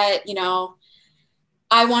decided that, you know,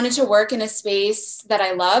 I wanted to work in a space that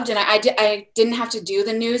I loved, and I didn't have to do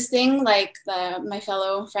the news thing like my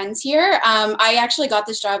fellow friends here. I actually got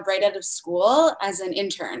this job right out of school as an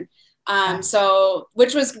intern. So,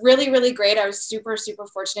 which was really, really great. I was super, super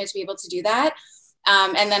fortunate to be able to do that.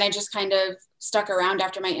 And then I just kind of stuck around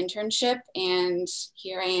after my internship, and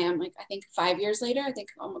here I am, like, I think 5 years later. I think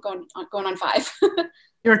I'm going on 5.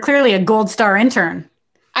 You're clearly a gold star intern.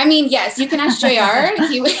 I mean, yes, you can ask JR.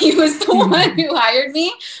 He was the one who hired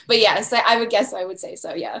me. But yes, I would say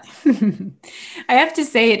so, yeah. I have to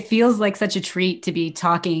say, it feels like such a treat to be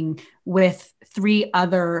talking with 3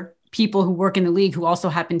 other people who work in the league who also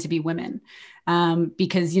happen to be women.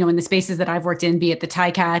 Because, you know, in the spaces that I've worked in, be it the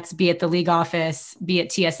Ticats, be it the league office, be it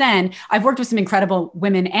TSN, I've worked with some incredible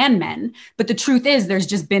women and men. But the truth is there's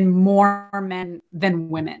just been more men than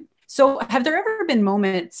women. So have there ever been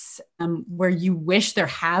moments where you wish there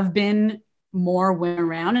have been more women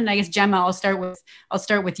around? And I guess, Gemma, I'll start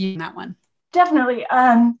with you on that one. Definitely.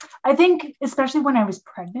 I think especially when I was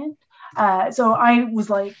pregnant. So I was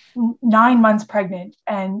like 9 months pregnant,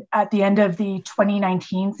 and at the end of the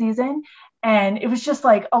 2019 season, and it was just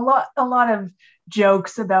like a lot of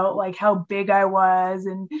jokes about like how big I was,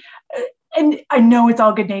 and I know it's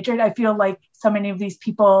all good natured. I feel like so many of these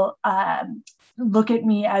people look at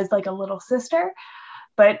me as like a little sister,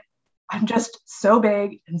 but I'm just so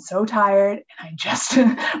big and so tired, and I just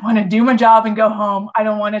want to do my job and go home. I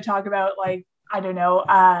don't want to talk about like, I don't know,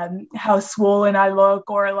 how swollen I look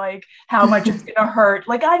or like how much it's going to hurt.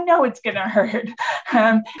 Like, I know it's going to hurt.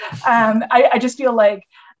 I just feel like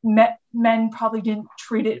men probably didn't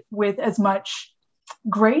treat it with as much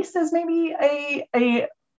grace as maybe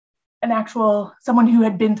an actual someone who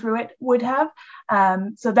had been through it would have.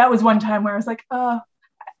 So that was one time where I was like, oh,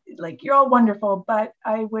 like, you're all wonderful, but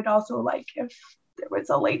I would also like if there was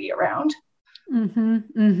a lady around. Mm-hmm,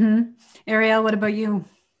 mm-hmm. Arielle, what about you?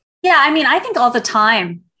 Yeah, I mean, I think all the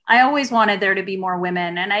time. I always wanted there to be more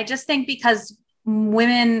women. And I just think because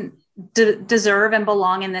women deserve and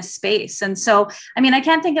belong in this space. And so, I mean, I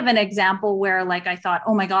can't think of an example where like I thought,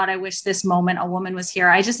 oh my God, I wish this moment a woman was here.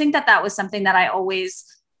 I just think that was something that I always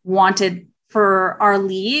wanted for our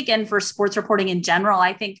league and for sports reporting in general.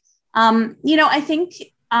 I think, I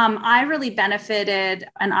really benefited.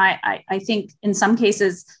 And I think in some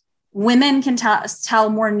cases, women can tell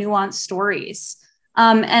more nuanced stories.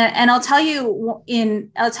 And I'll tell you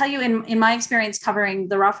in my experience covering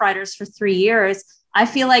the Roughriders for 3 years, I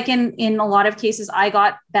feel like in a lot of cases, I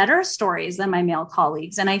got better stories than my male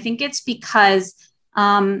colleagues. And I think it's because,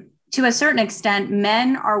 to a certain extent,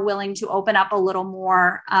 men are willing to open up a little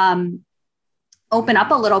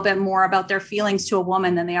bit more about their feelings to a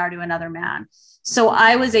woman than they are to another man. So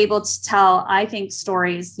I was able to tell, I think,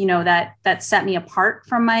 stories, you know, that set me apart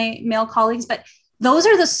from my male colleagues. But those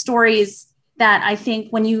are the stories that I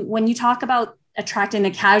think when you talk about attracting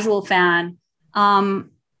a casual fan,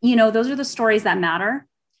 those are the stories that matter.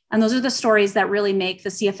 And those are the stories that really make the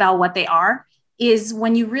CFL what they are, is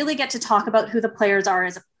when you really get to talk about who the players are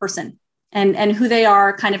as a person and who they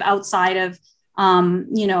are kind of outside of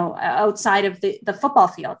the football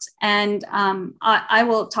field. And I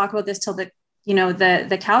will talk about this till the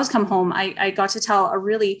cows come home. I got to tell a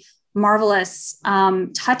really marvelous,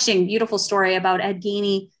 touching, beautiful story about Ed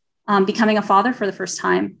Gainey becoming a father for the first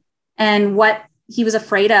time, and what he was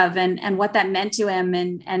afraid of, and what that meant to him,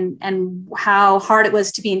 and how hard it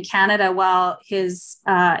was to be in Canada while his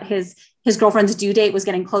girlfriend's due date was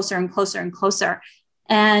getting closer and closer and closer.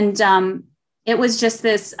 And it was just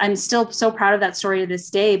this, I'm still so proud of that story to this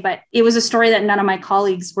day, but it was a story that none of my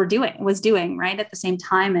colleagues was doing right at the same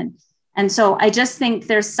time. And so I just think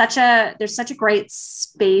there's such a great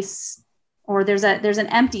space, or there's an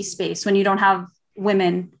empty space when you don't have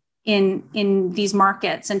women in these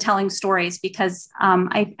markets and telling stories, because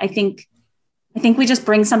I think we just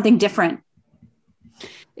bring something different.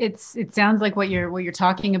 It sounds like what you're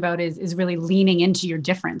talking about is really leaning into your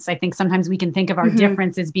difference. I think sometimes we can think of our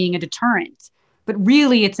difference as being a deterrent, but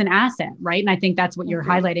really it's an asset, right? And I think that's what you're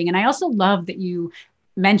highlighting. And I also love that you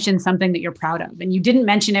mentioned something that you're proud of, and you didn't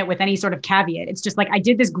mention it with any sort of caveat. It's just like, I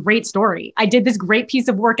did this great story. I did this great piece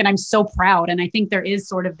of work and I'm so proud. And I think there is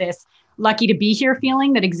sort of this lucky to be here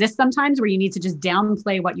feeling that exists sometimes where you need to just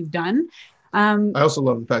downplay what you've done. I also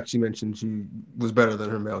love the fact she mentioned she was better than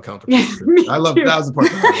her male counterpart. I love that was the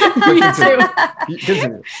part.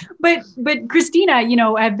 But Kristina,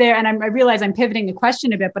 I realize I'm pivoting the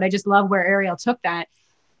question a bit, but I just love where Arielle took that.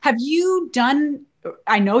 Have you done,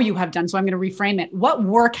 I know you have done, so I'm going to reframe it. What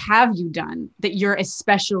work have you done that you're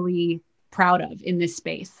especially proud of in this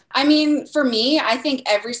space? I mean, for me, I think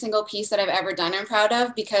every single piece that I've ever done, I'm proud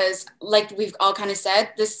of, because like we've all kind of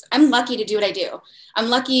said this, I'm lucky to do what I do. I'm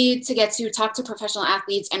lucky to get to talk to professional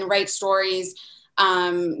athletes and write stories,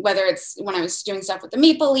 whether it's when I was doing stuff with the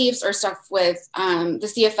Maple Leafs or stuff with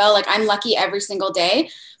the CFL. Like, I'm lucky every single day.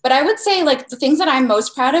 But I would say, like, the things that I'm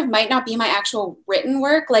most proud of might not be my actual written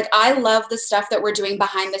work. Like, I love the stuff that we're doing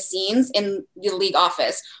behind the scenes in the league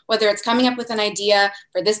office, whether it's coming up with an idea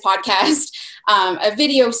for this podcast, a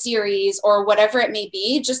video series, or whatever it may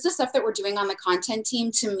be. Just the stuff that we're doing on the content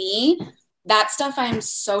team, to me, that stuff I'm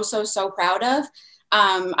so proud of.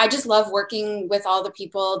 I just love working with all the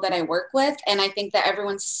people that I work with. And I think that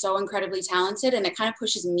everyone's so incredibly talented, and it kind of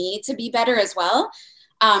pushes me to be better as well.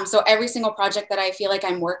 So every single project that I feel like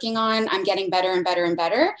I'm working on, I'm getting better and better and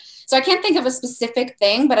better. So I can't think of a specific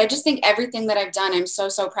thing, but I just think everything that I've done, I'm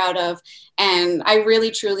so proud of. And I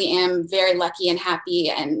really, truly am very lucky and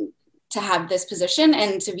happy and to have this position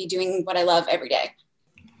and to be doing what I love every day.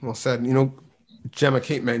 Well said. Gemma,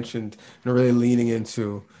 Kate mentioned, really leaning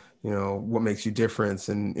into, what makes you different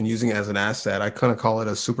and using it as an asset. I kind of call it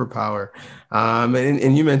a superpower.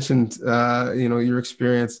 And you mentioned, your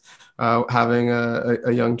experience having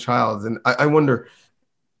a young child. And I wonder,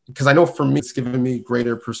 because I know for me, it's given me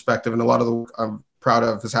greater perspective, and a lot of the work I'm proud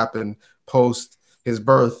of has happened post his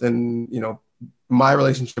birth. And, my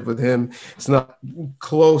relationship with him, it's not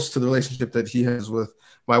close to the relationship that he has with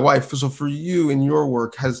my wife. So for you in your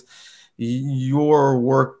work, has your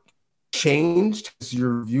work changed? Has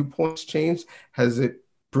your viewpoints changed? Has it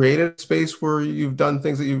created a space where you've done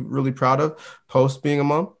things that you're really proud of post being a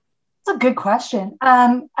mom? That's a good question.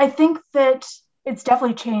 I think that it's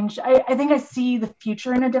definitely changed. I think I see the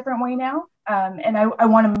future in a different way now. And I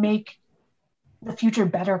want to make the future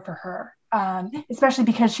better for her, especially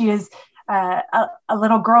because she is a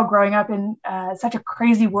little girl growing up in such a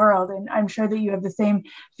crazy world. And I'm sure that you have the same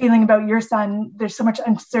feeling about your son. There's so much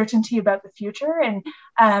uncertainty about the future. And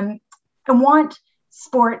I want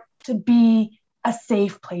sport to be a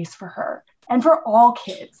safe place for her and for all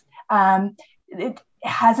kids. It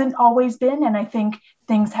hasn't always been, and I think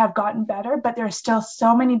things have gotten better, but there are still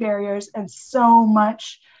so many barriers and so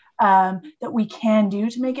much that we can do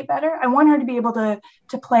to make it better. I want her to be able to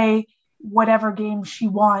play whatever game she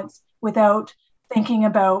wants without thinking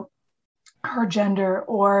about her gender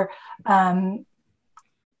or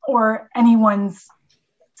anyone's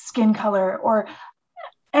skin color or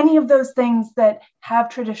any of those things that have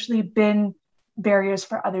traditionally been barriers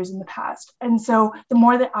for others in the past. And so the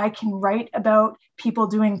more that I can write about people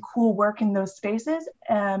doing cool work in those spaces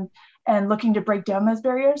and looking to break down those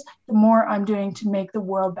barriers, the more I'm doing to make the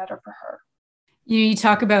world better for her. You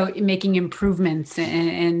talk about making improvements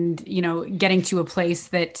and getting to a place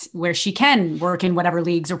where she can work in whatever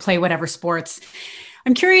leagues or play whatever sports.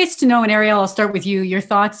 I'm curious to know, and Arielle, I'll start with you, your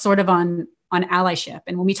thoughts sort of on allyship.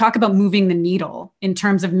 And when we talk about moving the needle in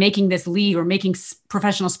terms of making this league or making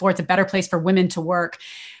professional sports a better place for women to work,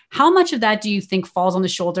 how much of that do you think falls on the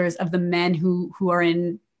shoulders of the men who are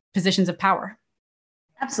in positions of power?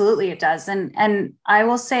 Absolutely, it does. And I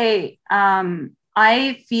will say,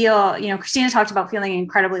 I feel, Kristina talked about feeling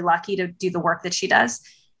incredibly lucky to do the work that she does.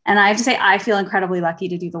 And I have to say, I feel incredibly lucky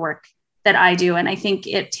to do the work that I do. And I think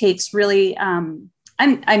it takes really, I'm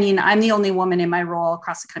the only woman in my role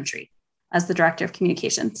across the country as the director of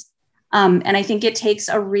communications. And I think it takes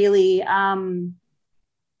a really, I don't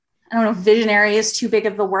know if visionary is too big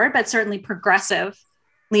of the word, but certainly progressive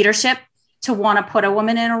leadership to want to put a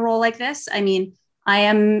woman in a role like this. I mean,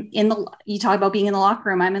 you talk about being in the locker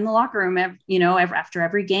room. I'm in the locker room, after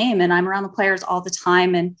every game, and I'm around the players all the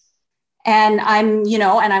time. And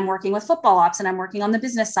I'm working with football ops, and I'm working on the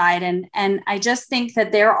business side. And I just think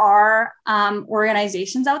that there are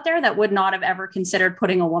organizations out there that would not have ever considered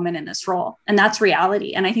putting a woman in this role. And that's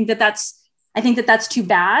reality. And I think that that's I think that that's too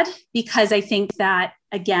bad, because I think that,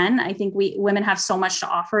 again, I think women have so much to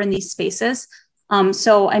offer in these spaces.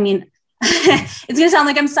 So, I mean, it's going to sound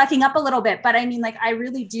like I'm sucking up a little bit, but I mean, like, I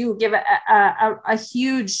really do give a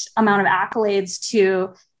huge amount of accolades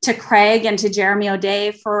to Craig and to Jeremy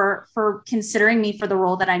O'Day for considering me for the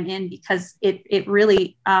role that I'm in, because it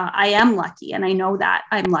really, I am lucky, and I know that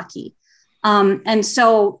I'm lucky. And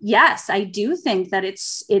so, yes, I do think that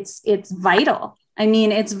it's vital. I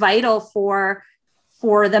mean, it's vital for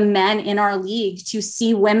the men in our league to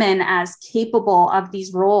see women as capable of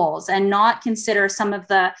these roles, and not consider some of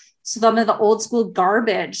the old school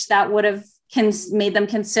garbage that would have made them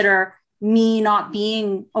consider me not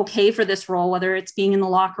being okay for this role, whether it's being in the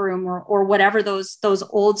locker room or whatever those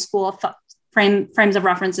old school frames of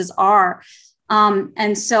references are.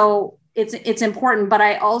 And so it's important, but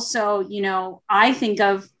I also, I think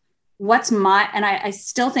of I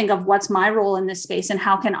still think of what's my role in this space, and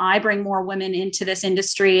how can I bring more women into this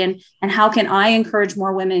industry, and how can I encourage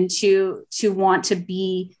more women to want to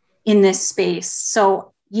be in this space.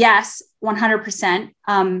 So yes, 100%,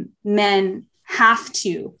 men have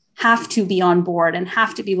to be on board and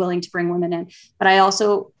have to be willing to bring women in. But I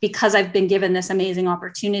also, because I've been given this amazing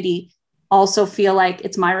opportunity, also feel like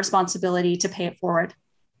it's my responsibility to pay it forward.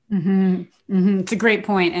 Mm-hmm. Mm-hmm. It's a great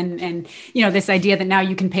point. And, this idea that now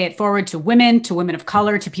you can pay it forward to women of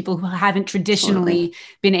color, to people who haven't traditionally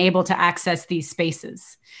been able to access these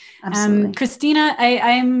spaces. Absolutely. Kristina,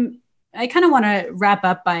 I kind of want to wrap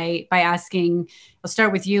up by asking, I'll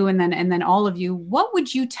start with you and then all of you. What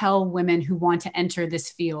would you tell women who want to enter this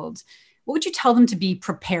field? What would you tell them to be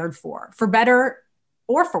prepared for better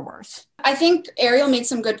or for worse? I think Arielle made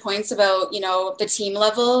some good points about, the team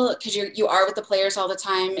level, because you are with the players all the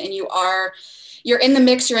time, and you're in the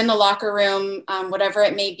mix, you're in the locker room, whatever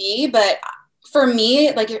it may be. But for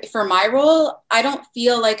me, like for my role, I don't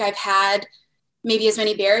feel like I've had maybe as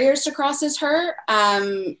many barriers to cross as her.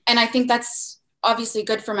 And I think that's obviously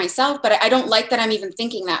good for myself, but I don't like that I'm even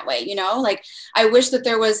thinking that way, like I wish that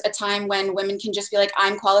there was a time when women can just be like,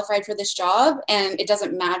 I'm qualified for this job and it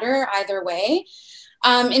doesn't matter either way.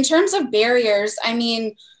 In terms of barriers, I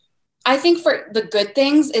mean, I think for the good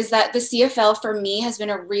things is that the CFL for me has been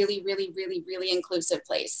a really, really, really, really inclusive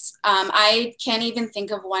place. I can't even think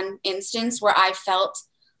of one instance where I felt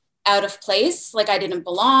out of place, like I didn't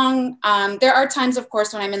belong. There are times, of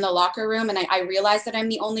course, when I'm in the locker room and I realize that I'm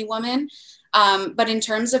the only woman. But in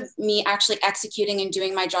terms of me actually executing and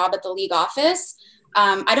doing my job at the league office,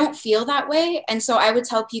 I don't feel that way. And so I would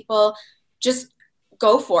tell people, just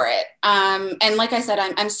go for it. And like I said,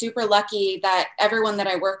 I'm super lucky that everyone that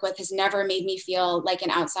I work with has never made me feel like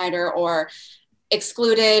an outsider or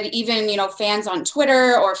excluded, even, fans on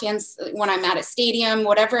Twitter or fans when I'm at a stadium,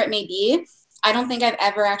 whatever it may be. I don't think I've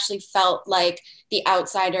ever actually felt like the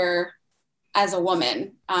outsider as a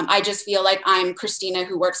woman. I just feel like I'm Kristina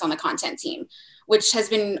who works on the content team, which has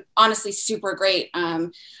been honestly super great.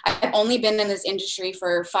 I've only been in this industry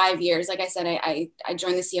for 5 years. Like I said, I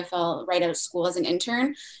joined the CFL right out of school as an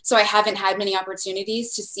intern. So I haven't had many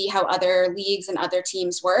opportunities to see how other leagues and other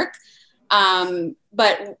teams work.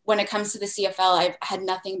 But when it comes to the CFL, I've had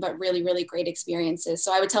nothing but really, really great experiences.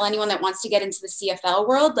 So I would tell anyone that wants to get into the CFL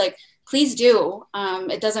world, like, please do.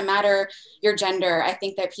 It doesn't matter your gender. I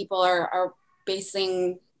think that people are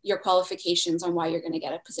basing your qualifications on why you're going to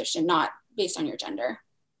get a position, not based on your gender.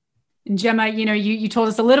 And Gemma, you told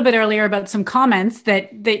us a little bit earlier about some comments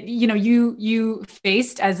that you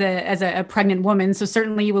faced as a pregnant woman. So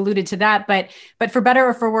certainly you alluded to that, but for better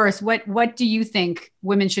or for worse, what do you think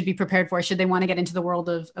women should be prepared for? Should they want to get into the world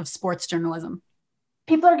of sports journalism?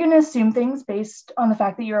 People are going to assume things based on the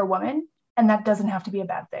fact that you're a woman, and that doesn't have to be a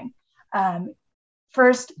bad thing.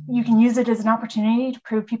 First, you can use it as an opportunity to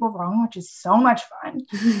prove people wrong, which is so much fun.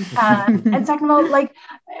 And second of all, like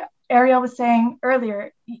Arielle was saying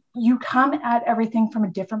earlier, you come at everything from a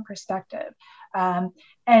different perspective.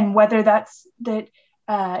 And whether that's that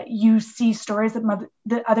you see stories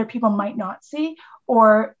that other people might not see,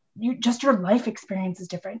 or your life experience is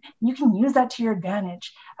different. You can use that to your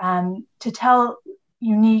advantage to tell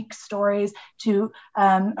unique stories, to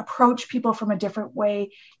approach people from a different way.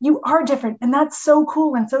 You are different, and that's so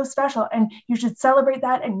cool and so special, and you should celebrate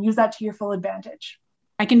that and use that to your full advantage.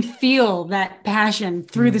 I can feel that passion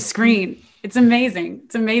through the screen. It's amazing.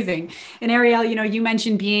 It's amazing. And Arielle, you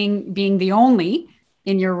mentioned being the only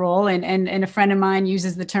in your role, and a friend of mine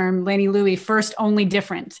uses the term, Laney Louie, first, only,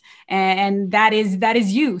 different. And that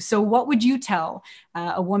is you. So what would you tell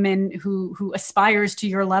a woman who aspires to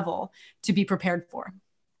your level to be prepared for?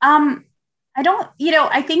 I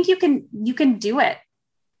think you can do it.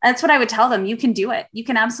 That's what I would tell them. You can do it. You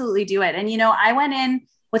can absolutely do it. And, I went in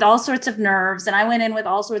with all sorts of nerves, and I went in with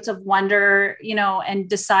all sorts of wonder, and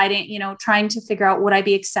deciding, trying to figure out, would I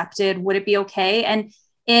be accepted? Would it be okay? And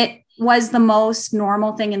it was the most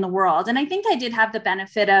normal thing in the world. And I think I did have the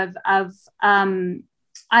benefit of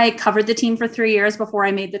I covered the team for 3 years before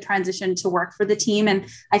I made the transition to work for the team. And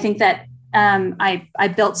I think that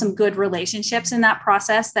I built some good relationships in that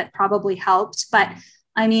process that probably helped. But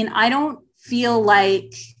I mean, I don't feel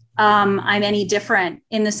like I'm any different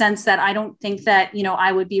in the sense that I don't think that,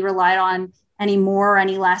 I would be relied on any more or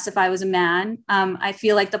any less if I was a man. I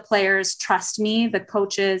feel like the players trust me, the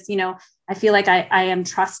coaches, I feel like I am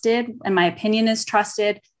trusted and my opinion is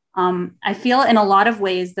trusted. I feel in a lot of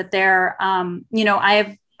ways that they're,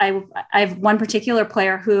 I have one particular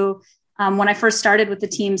player who, when I first started with the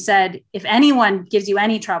team, said, if anyone gives you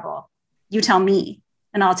any trouble, you tell me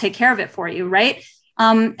and I'll take care of it for you. Right.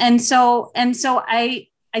 And so I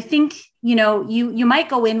think, you might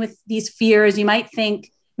go in with these fears. You might think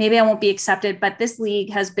maybe I won't be accepted, but this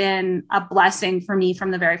league has been a blessing for me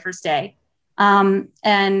from the very first day. And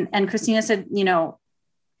Kristina said,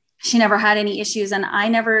 she never had any issues, and I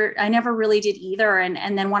never really did either.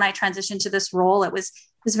 And then when I transitioned to this role, it was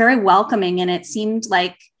very welcoming and it seemed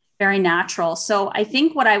like very natural. So I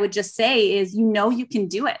think what I would just say is, you can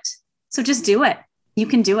do it. So just do it. You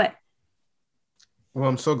can do it. Well,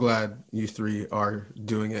 I'm so glad you three are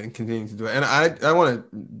doing it and continuing to do it. And I want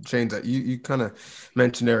to change that. You kind of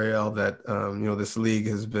mentioned, Arielle, that, this league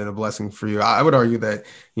has been a blessing for you. I would argue that,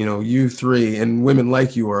 you three and women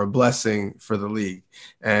like you are a blessing for the league.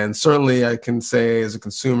 And certainly I can say as a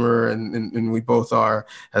consumer, and we both are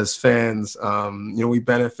as fans, we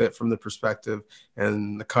benefit from the perspective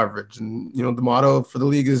and the coverage. And, the motto for the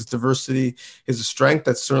league is diversity is a strength.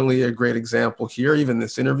 That's certainly a great example here. Even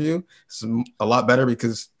this interview is a lot better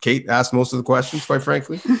because Kate asked most of the questions, quite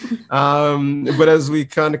frankly. But as we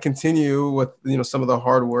kind of continue with, some of the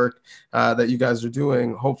hard work that you guys are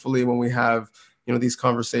doing, hopefully when we have, these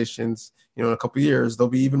conversations, in a couple of years, there'll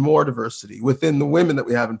be even more diversity within the women that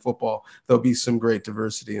we have in football. There'll be some great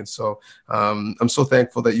diversity. And so I'm so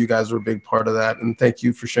thankful that you guys are a big part of that. And thank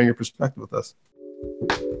you for sharing your perspective with us.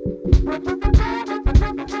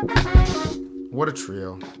 What a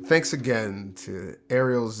trio. Thanks again to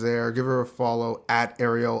Arielle Zerr. Give her a follow at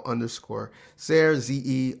Arielle_Zerr,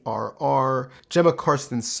 Zerr. Gemma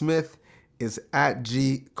Karstens-Smith is at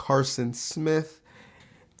G Karstens-Smith.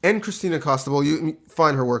 And Kristina Costable. You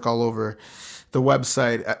find her work all over the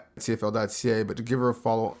website at CFL.ca, but to give her a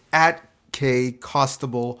follow at K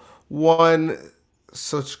Costable.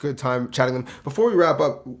 Such good time chatting with them. Before we wrap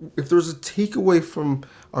up, if there's a takeaway from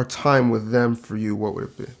our time with them for you, what would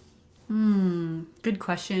it be? Good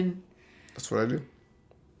question. That's what I do.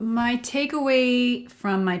 My takeaway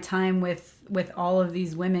from my time with all of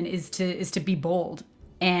these women is to be bold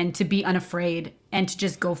and to be unafraid and to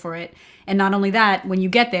just go for it. And not only that, when you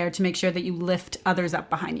get there, to make sure that you lift others up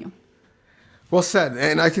behind you. Well said.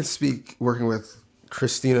 And I can speak working with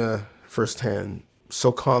Kristina firsthand.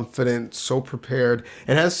 So confident, so prepared,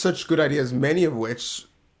 and has such good ideas, many of which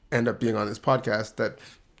end up being on this podcast that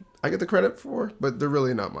I get the credit for, but they're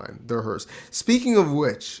really not mine. They're hers. Speaking of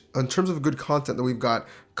which, in terms of good content that we've got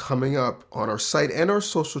coming up on our site and our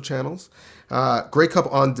social channels, Grey Cup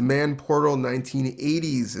On Demand Portal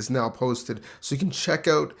 1980s is now posted, so you can check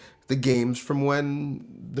out the games from when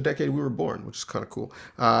the decade we were born, which is kind of cool.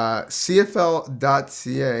 CFL.ca,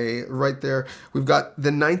 right there. We've got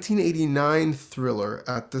the 1989 Thriller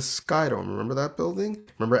at the Skydome. Remember that building?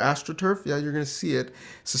 Remember AstroTurf? Yeah, you're going to see it.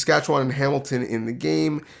 Saskatchewan and Hamilton in the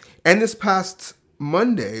game. And this past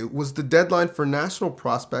Monday was the deadline for national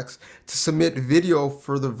prospects to submit video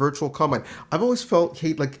for the virtual combine. I've always felt,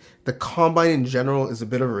 Kate, like the combine in general is a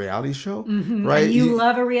bit of a reality show, right? And you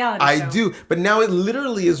love a reality show. I do, but now it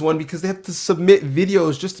literally is one because they have to submit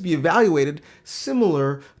videos just to be evaluated,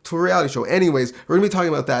 similar to a reality show. Anyways, we're going to be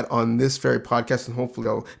talking about that on this very podcast, and hopefully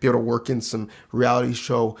I'll be able to work in some reality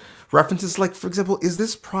show references. Like, for example, is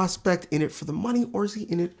this prospect in it for the money, or is he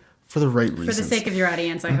in it for the right reasons? For the sake of your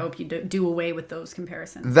audience, I hope you do away with those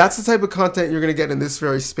comparisons. That's the type of content you're going to get in this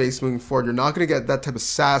very space moving forward. You're not going to get that type of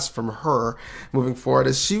sass from her moving forward,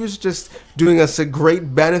 as she was just doing us a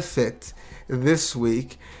great benefit this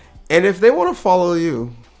week. And if they want to follow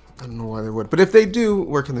you, I don't know why they would, but if they do,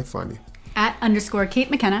 where can they find you? @ Kate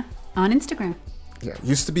McKenna on Instagram. Yeah,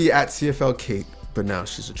 used to be at CFL Kate, but now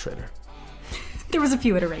she's a trader. There was a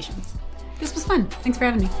few iterations. This was fun. Thanks for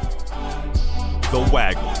having me. The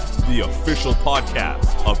Waggle, the official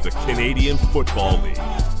podcast of the Canadian Football League.